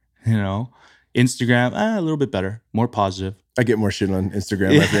dark. Instagram, a little bit better, more positive. I get more shit on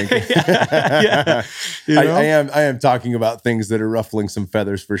Instagram, I think. Yeah. I am talking about things that are ruffling some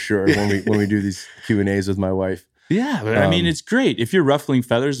feathers for sure when we do these Q&As with my wife. Yeah, but I mean, it's great. If you're ruffling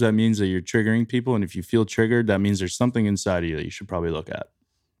feathers, that means that you're triggering people. And if you feel triggered, that means there's something inside of you that you should probably look at.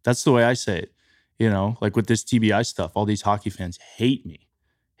 That's the way I say it. Like with this TBI stuff, all these hockey fans hate me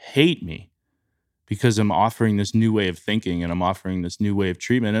because I'm offering this new way of thinking and I'm offering this new way of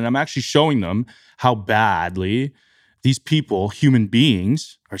treatment. And I'm actually showing them how badly these people, human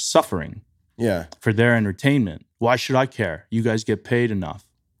beings, are suffering for their entertainment. Why should I care? You guys get paid enough.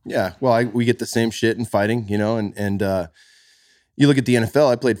 Yeah. Well, we get the same shit in fighting, and you look at the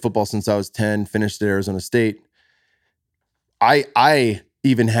NFL. I played football since I was 10, finished at Arizona State. I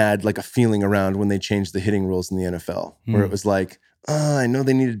even had like a feeling around when they changed the hitting rules in the NFL where it was like, I know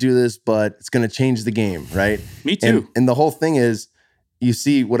they need to do this, but it's going to change the game, right? Me too. And the whole thing is, you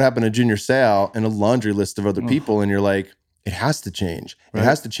see what happened to Junior Seau and a laundry list of other people, and you're like, it has to change. Right. It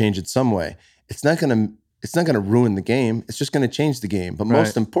has to change in some way. It's not going to ruin the game. It's just going to change the game. But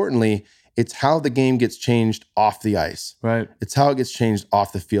most importantly, it's how the game gets changed off the ice. Right. It's how it gets changed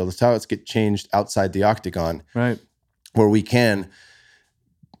off the field. It's how it gets changed outside the octagon. Right. Where we can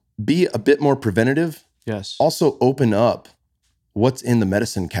be a bit more preventative. Yes. Also open up what's in the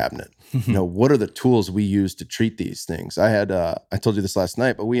medicine cabinet. What are the tools we use to treat these things? I told you this last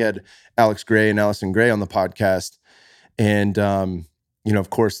night, but we had Alex Gray and Allison Gray on the podcast. And, of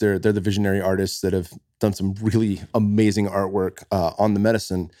course, they're the visionary artists that have done some really amazing artwork on the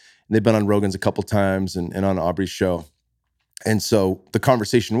medicine. And they've been on Rogan's a couple times and on Aubrey's show. And so the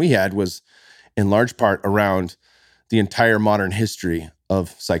conversation we had was in large part around the entire modern history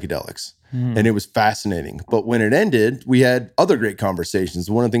of psychedelics. And it was fascinating. But when it ended, we had other great conversations.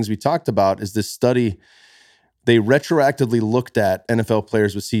 One of the things we talked about is this study. They retroactively looked at NFL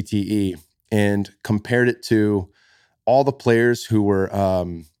players with CTE and compared it to all the players who were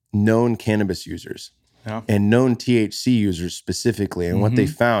known cannabis users and known THC users specifically. And what they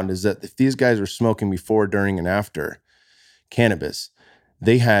found is that if these guys were smoking before, during, and after cannabis,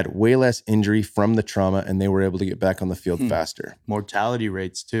 they had way less injury from the trauma and they were able to get back on the field faster. Mortality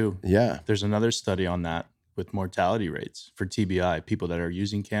rates too. Yeah. There's another study on that with mortality rates for TBI, people that are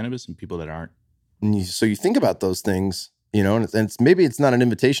using cannabis and people that aren't. And so you think about those things, you know, and maybe it's not an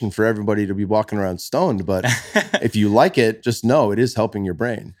invitation for everybody to be walking around stoned, but if you like it, just know it is helping your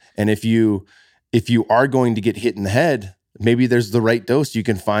brain. And if you are going to get hit in the head, maybe there's the right dose you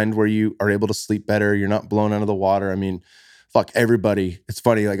can find where you are able to sleep better. You're not blown out of the water. I mean, fuck everybody. It's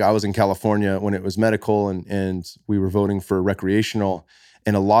funny. Like I was in California when it was medical and we were voting for recreational,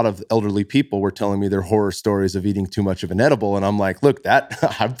 and a lot of elderly people were telling me their horror stories of eating too much of an edible. And I'm like, look,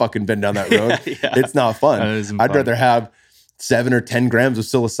 I've fucking been down that road. Yeah. It's not fun. I'd rather have 7 or 10 grams of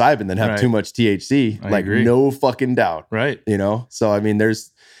psilocybin than have too much THC. I agree. No fucking doubt. Right. You know? So, I mean,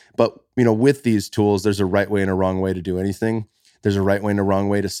 but you know, with these tools, there's a right way and a wrong way to do anything. There's a right way and a wrong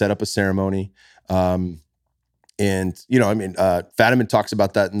way to set up a ceremony. And, you know, I mean, Fadiman talks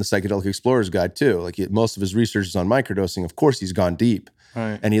about that in the Psychedelic Explorer's Guide too. Like most of his research is on microdosing. Of course, he's gone deep.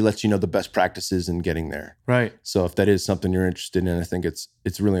 Right. And he lets you know the best practices in getting there. Right. So if that is something you're interested in, I think it's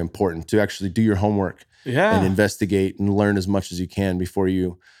really important to actually do your homework and investigate and learn as much as you can before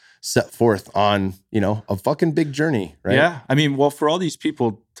you set forth on, you know, a fucking big journey, right? Yeah. I mean, well, for all these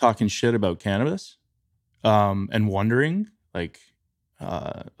people talking shit about cannabis and wondering like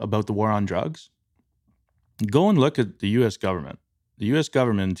about the war on drugs, go and look at the U.S. government. The U.S.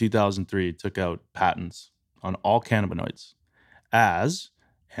 government in 2003 took out patents on all cannabinoids as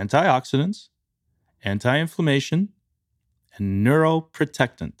antioxidants, anti-inflammation, and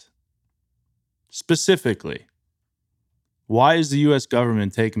neuroprotectant. Specifically, why is the U.S.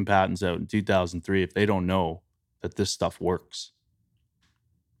 government taking patents out in 2003 if they don't know that this stuff works?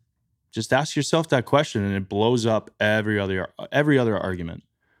 Just ask yourself that question, and it blows up every other argument.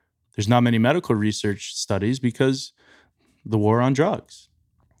 There's not many medical research studies because the war on drugs,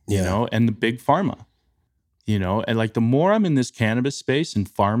 you know, and the big pharma. You know, and like the more I'm in this cannabis space and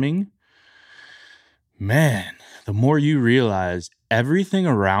farming, man, the more you realize everything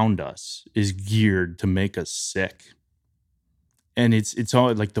around us is geared to make us sick. And it's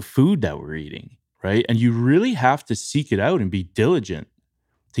all like the food that we're eating, right? And you really have to seek it out and be diligent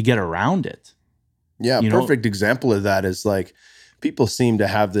to get around it. Yeah, perfect example of that is like people seem to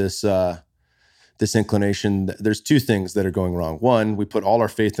have this this inclination. There's two things that are going wrong. One, we put all our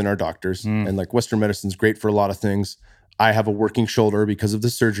faith in our doctors, and like Western medicine's great for a lot of things. I have a working shoulder because of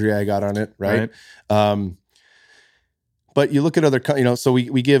the surgery I got on it, right? But you look at other, you know, so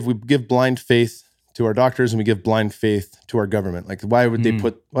we give blind faith to our doctors and we give blind faith to our government. Like, why would they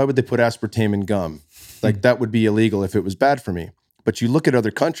put aspartame in gum? Like that would be illegal if it was bad for me. But you look at other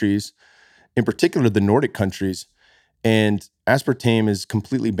countries, in particular the Nordic countries, and aspartame is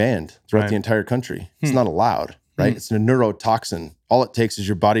completely banned throughout the entire country. It's not allowed, right? It's a neurotoxin. All it takes is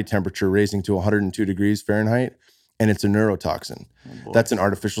your body temperature raising to 102 degrees Fahrenheit, and it's a neurotoxin. That's an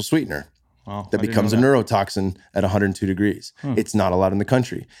artificial sweetener that becomes a neurotoxin at 102 degrees. It's not allowed in the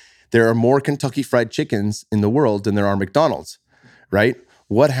country. There are more Kentucky Fried Chickens in the world than there are McDonald's, right?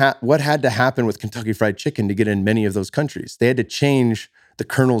 What had to happen with Kentucky Fried Chicken to get in many of those countries? They had to change the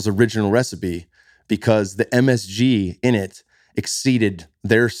Colonel's original recipe because the MSG in it exceeded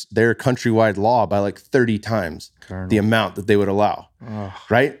their countrywide law by like 30 times the amount that they would allow,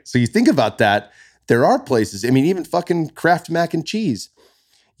 right? So you think about that, there are places, I mean, even fucking Kraft mac and cheese,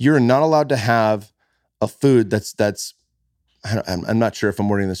 you're not allowed to have a food that's I'm not sure if I'm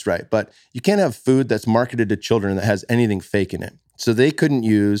wording this right, but you can't have food that's marketed to children that has anything fake in it. So they couldn't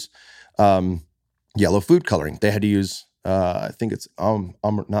use yellow food coloring. They had to use, I think it's not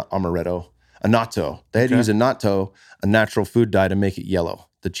amaretto, annatto. They had to use annatto, a natural food dye, to make it yellow,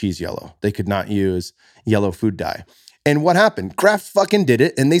 the cheese yellow. They could not use yellow food dye. And what happened? Kraft fucking did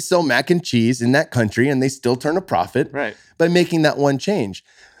it, and they sell mac and cheese in that country, and they still turn a profit by making that one change.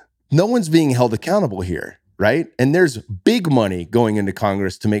 No one's being held accountable here, right? And there's big money going into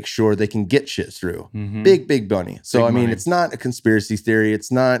Congress to make sure they can get shit through. Big money. So, I mean, it's not a conspiracy theory.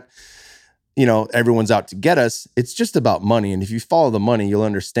 It's not, you know, everyone's out to get us. It's just about money. And if you follow the money, you'll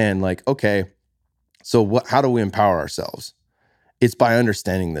understand like, okay, so how do we empower ourselves? It's by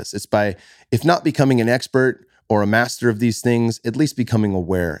understanding this. It's by, if not becoming an expert or a master of these things, at least becoming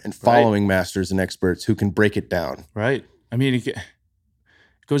aware and following masters and experts who can break it down. Right. I mean, it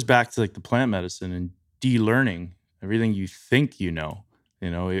goes back to like the plant medicine and de-learning everything you think you know. You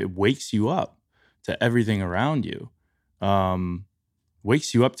know, it wakes you up to everything around you.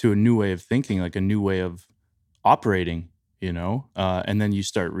 Wakes you up to a new way of thinking, like a new way of operating, you know? And then you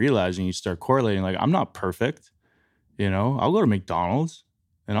start realizing, you start correlating, like, I'm not perfect. You know, I'll go to McDonald's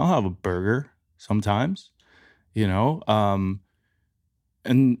and I'll have a burger sometimes, you know?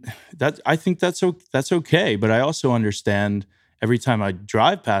 And that, I think that's okay. But I also understand every time I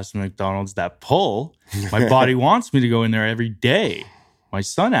drive past McDonald's, that pull, my body wants me to go in there every day. My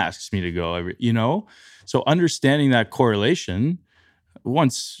son asks me to go So understanding that correlation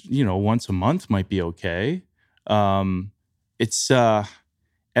once a month might be okay. It's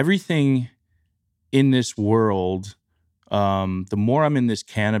everything in this world. The more I'm in this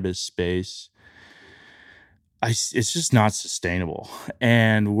cannabis space, it's just not sustainable.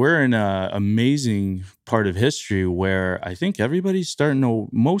 And we're in an amazing part of history where I think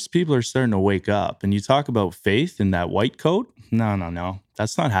most people are starting to wake up. And you talk about faith in that white coat. No.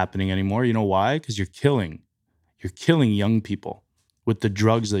 That's not happening anymore. You know why? Because you're killing young people with the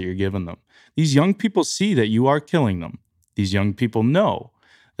drugs that you're giving them. These young people see that you are killing them. These young people know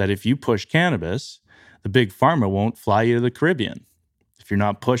that if you push cannabis, the big pharma won't fly you to the Caribbean if you're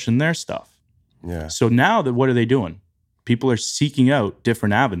not pushing their stuff. Yeah. So now what are they doing? People are seeking out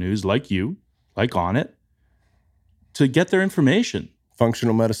different avenues like you, like Onnit, to get their information.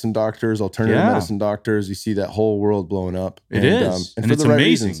 Functional medicine doctors, alternative medicine doctors, you see that whole world blowing up. It is. And for it's the right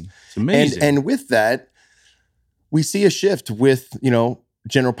amazing. Reasons. It's amazing. And with that, we see a shift with,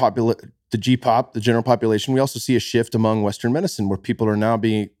 the GPOP, the general population. We also see a shift among Western medicine where people are now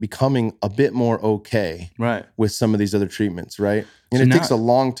becoming a bit more okay with some of these other treatments, right? And so it takes a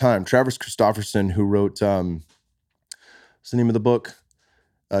long time. Travis Christofferson, who wrote, what's the name of the book?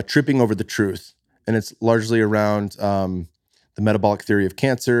 Tripping Over the Truth. And it's largely around the metabolic theory of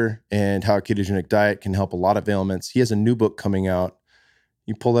cancer and how a ketogenic diet can help a lot of ailments. He has a new book coming out.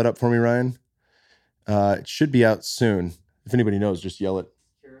 You pull that up for me, Ryan? It should be out soon. If anybody knows, just yell it.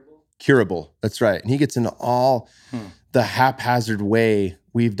 Curable. That's right. And he gets into all the haphazard way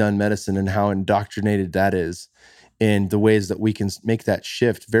we've done medicine and how indoctrinated that is and the ways that we can make that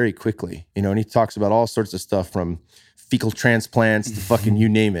shift very quickly. And he talks about all sorts of stuff from fecal transplants to fucking you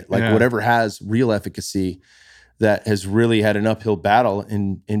name it. Like whatever has real efficacy that has really had an uphill battle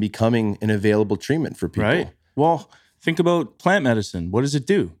in becoming an available treatment for people. Right. Well, think about plant medicine. What does it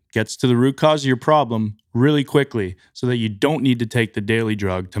do? Gets to the root cause of your problem really quickly so that you don't need to take the daily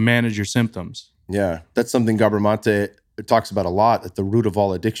drug to manage your symptoms. Yeah. That's something Gabor Mate talks about a lot, that the root of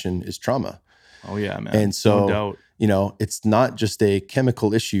all addiction is trauma. Oh, yeah, man. And so, no doubt. It's not just a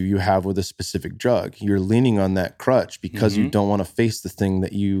chemical issue you have with a specific drug. You're leaning on that crutch because you don't want to face the thing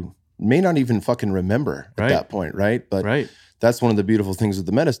that you may not even fucking remember at that point, right? But that's one of the beautiful things with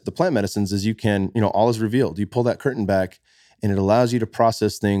the plant medicines is you can, all is revealed. You pull that curtain back and it allows you to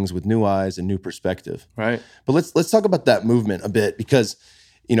process things with new eyes and new perspective. Right. But let's talk about that movement a bit because,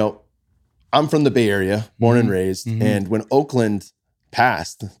 I'm from the Bay Area, born and raised, and when Oakland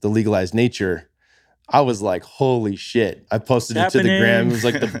passed the legalized nature, I was like, holy shit. I posted it to the gram. It was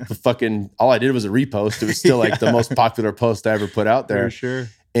like the fucking, all I did was a repost. It was still like the most popular post I ever put out there. For sure.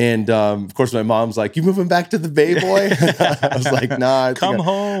 And of course, my mom's like, you moving back to the Bay, boy? I was like, nah. Come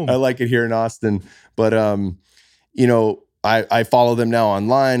home. I like it here in Austin. But, I follow them now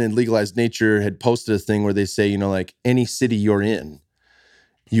online, and Legalized Nature had posted a thing where they say, like any city you're in,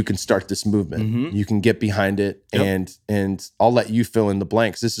 you can start this movement. You can get behind it, and I'll let you fill in the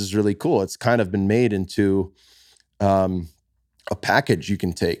blanks. This is really cool. It's kind of been made into a package you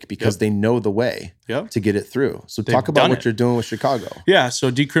can take because they know the way to get it through. So talk about what you're doing with Chicago. Yeah.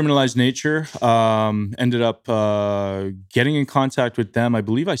 So Decriminalized Nature ended up getting in contact with them. I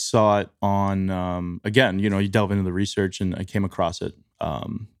believe I saw it on, again, you delve into the research and I came across it.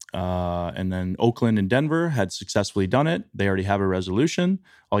 And then Oakland and Denver had successfully done it. They already have a resolution.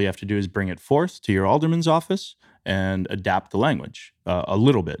 All you have to do is bring it forth to your alderman's office and adapt the language a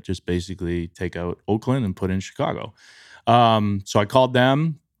little bit. Just basically take out Oakland and put in Chicago. So I called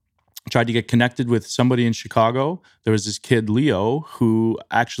them, tried to get connected with somebody in Chicago. There was this kid, Leo, who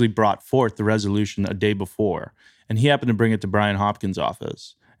actually brought forth the resolution a day before. And he happened to bring it to Brian Hopkins'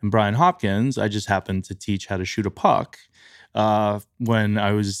 office. And Brian Hopkins, I just happened to teach how to shoot a puck when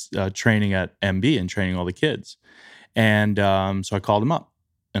I was training at MB and training all the kids. And so I called him up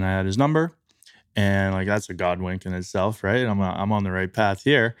and I had his number. And like, that's a God wink in itself, right? I'm on the right path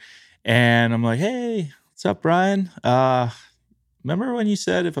here. And I'm like, hey, what's up, Brian? Remember when you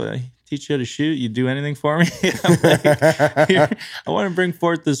said if I teach you how to shoot, you'd do anything for me? I'm like, I want to bring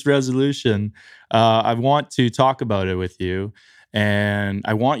forth this resolution. I want to talk about it with you. And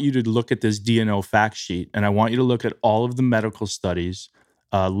I want you to look at this DNO fact sheet. And I want you to look at all of the medical studies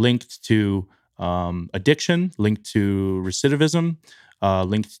linked to addiction, linked to recidivism,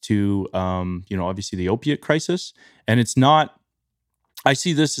 linked to, obviously the opiate crisis. And it's not, I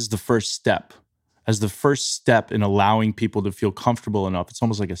see this as the first step in allowing people to feel comfortable enough. It's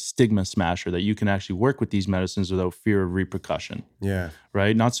almost like a stigma smasher that you can actually work with these medicines without fear of repercussion. Yeah.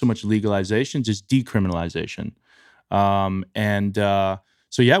 Right. Not so much legalization, just decriminalization.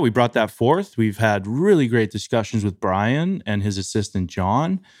 So yeah, we brought that forth. We've had really great discussions with Brian and his assistant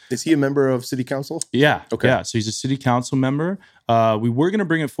John. Is he a member of city council? Yeah. Okay. Yeah. So he's a city council member. We were going to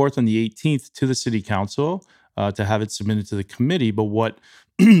bring it forth on the 18th to the city council to have it submitted to the committee. But what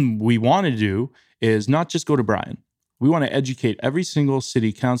we want to do is not just go to Brian. We want to educate every single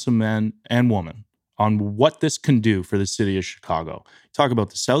city councilman and woman on what this can do for the city of Chicago. Talk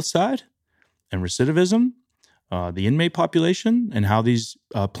about the South Side and recidivism, the inmate population, and how these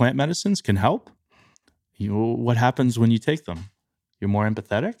plant medicines can help. You know, what happens when you take them? You're more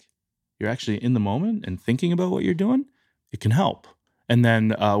empathetic. You're actually in the moment and thinking about what you're doing. It can help. And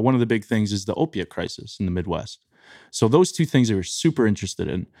then one of the big things is the opiate crisis in the Midwest. So those two things we're super interested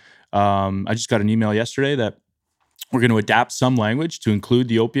in. I just got an email yesterday that we're going to adapt some language to include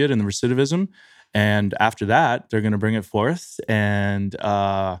the opiate and the recidivism. And after that, they're going to bring it forth. And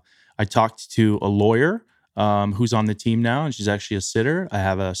I talked to a lawyer who's on the team now, and she's actually a sitter. I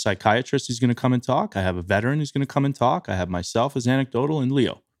have a psychiatrist who's going to come and talk. I have a veteran who's going to come and talk. I have myself as anecdotal and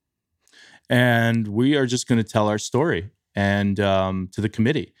Leo. And we are just going to tell our story and to the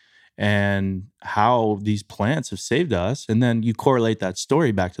committee and how these plants have saved us. And then you correlate that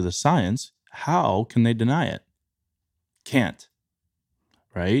story back to the science. How can they deny it? Can't.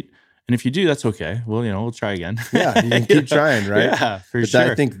 Right? And if you do, that's okay. Well, we'll try again. Yeah, you can keep trying, right? Yeah, for but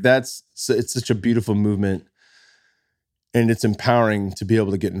sure. I think it's such a beautiful movement, and it's empowering to be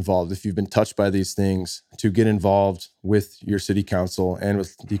able to get involved. If you've been touched by these things, to get involved with your city council and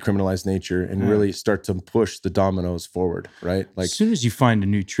with decriminalized nature and really start to push the dominoes forward, right? Like as soon as you find a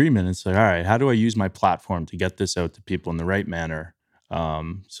new treatment, it's like, all right, how do I use my platform to get this out to people in the right manner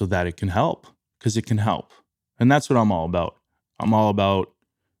so that it can help? Because it can help. And that's what I'm all about. I'm all about,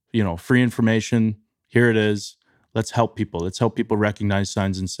 free information. Here it is. Let's help people. Let's help people recognize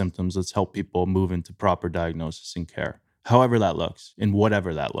signs and symptoms. Let's help people move into proper diagnosis and care, however that looks, in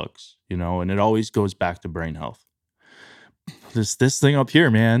whatever that looks, and it always goes back to brain health. This thing up here,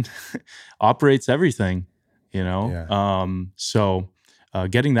 man, operates everything, Yeah. So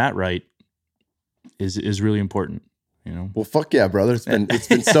getting that right is really important, Well, fuck yeah, brother. It's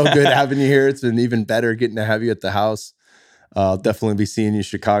been so good having you here. It's been even better getting to have you at the house. I'll definitely be seeing you in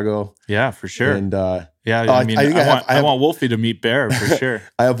Chicago. Yeah, for sure. And I want Wolfie to meet Bear for sure.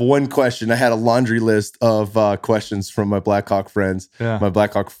 I have one question. I had a laundry list of questions from my Blackhawk friends, my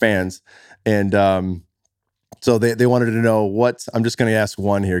Blackhawk fans. And so they wanted to know I'm just going to ask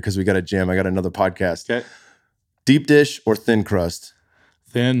one here because we got a jam. I got another podcast. Okay. Deep dish or thin crust?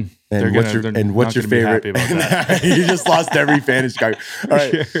 Thin. And what's your favorite? You just lost every fan in Chicago. All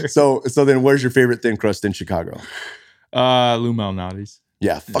right. Sure. So then where's your favorite thin crust in Chicago? Lou Malnati's.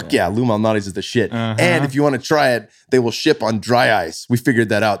 Yeah, fuck yeah. Lou Malnati's is the shit. And if you want to try it, they will ship on dry ice. We figured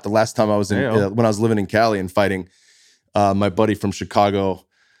that out the last time I was when I was living in Cali and fighting my buddy from Chicago,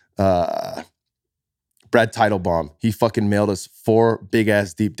 Brad Teitelbaum. He fucking mailed us 4 big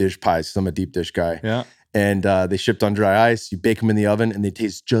ass deep dish pies because I'm a deep dish guy. Yeah. And they shipped on dry ice. You bake them in the oven, and they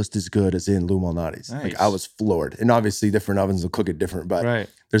taste just as good as in Lou Malnati's. Nice. Like I was floored. And obviously, different ovens will cook it different, but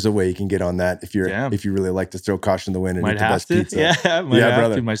there's a way you can get on that if you really like to throw caution to the wind and eat the best pizza. Yeah,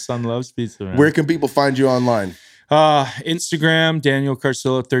 brother. My son loves pizza. Man. Where can people find you online? Instagram, Daniel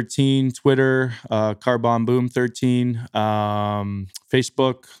Carcillo 13, Twitter, Carbon Boom 13,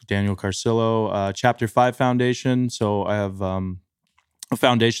 Facebook, Daniel Carcillo, Chapter 5 Foundation. So I have a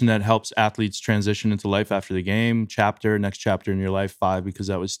foundation that helps athletes transition into life after the game. Next chapter in your life, 5, because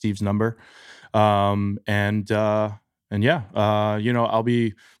that was Steve's number. I'll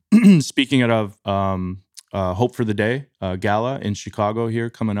be speaking at a Hope for the Day gala in Chicago here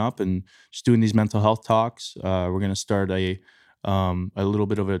coming up, and just doing these mental health talks. We're going to start a little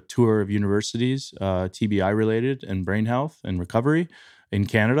bit of a tour of universities, TBI related and brain health and recovery in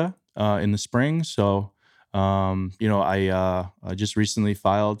Canada in the spring. So, I just recently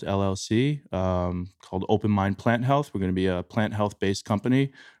filed LLC called Open Mind Plant Health. We're going to be a plant health based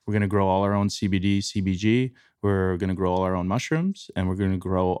company. We're going to grow all our own CBD, CBG. We're going to grow all our own mushrooms, and we're going to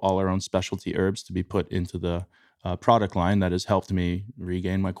grow all our own specialty herbs to be put into the product line that has helped me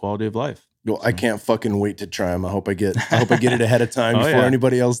regain my quality of life. Well, I can't fucking wait to try them. I hope I get it ahead of time before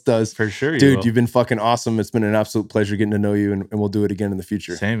anybody else does. For sure, dude. You've been fucking awesome. It's been an absolute pleasure getting to know you, and we'll do it again in the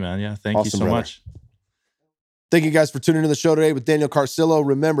future. Same, man. Yeah, thank you so much. Thank you guys for tuning in to the show today with Daniel Carcillo.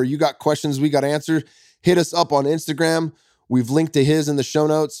 Remember, you got questions we got to answer. Hit us up on Instagram. We've linked to his in the show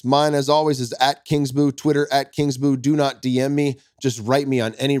notes. Mine, as always, is @Kingsboo, Twitter @Kingsboo. Do not DM me. Just write me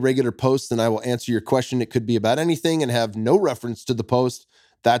on any regular post, and I will answer your question. It could be about anything and have no reference to the post.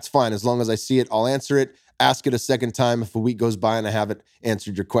 That's fine. As long as I see it, I'll answer it. Ask it a second time if a week goes by and I haven't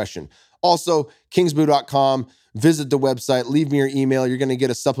answered your question. Also, kingsboo.com. visit the website, leave me your email. You're going to get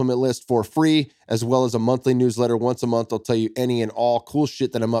a supplement list for free, as well as a monthly newsletter. Once a month, I'll tell you any and all cool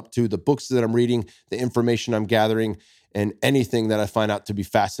shit that I'm up to, the books that I'm reading, the information I'm gathering, and anything that I find out to be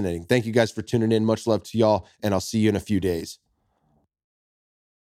fascinating. Thank you guys for tuning in. Much love to y'all, and I'll see you in a few days.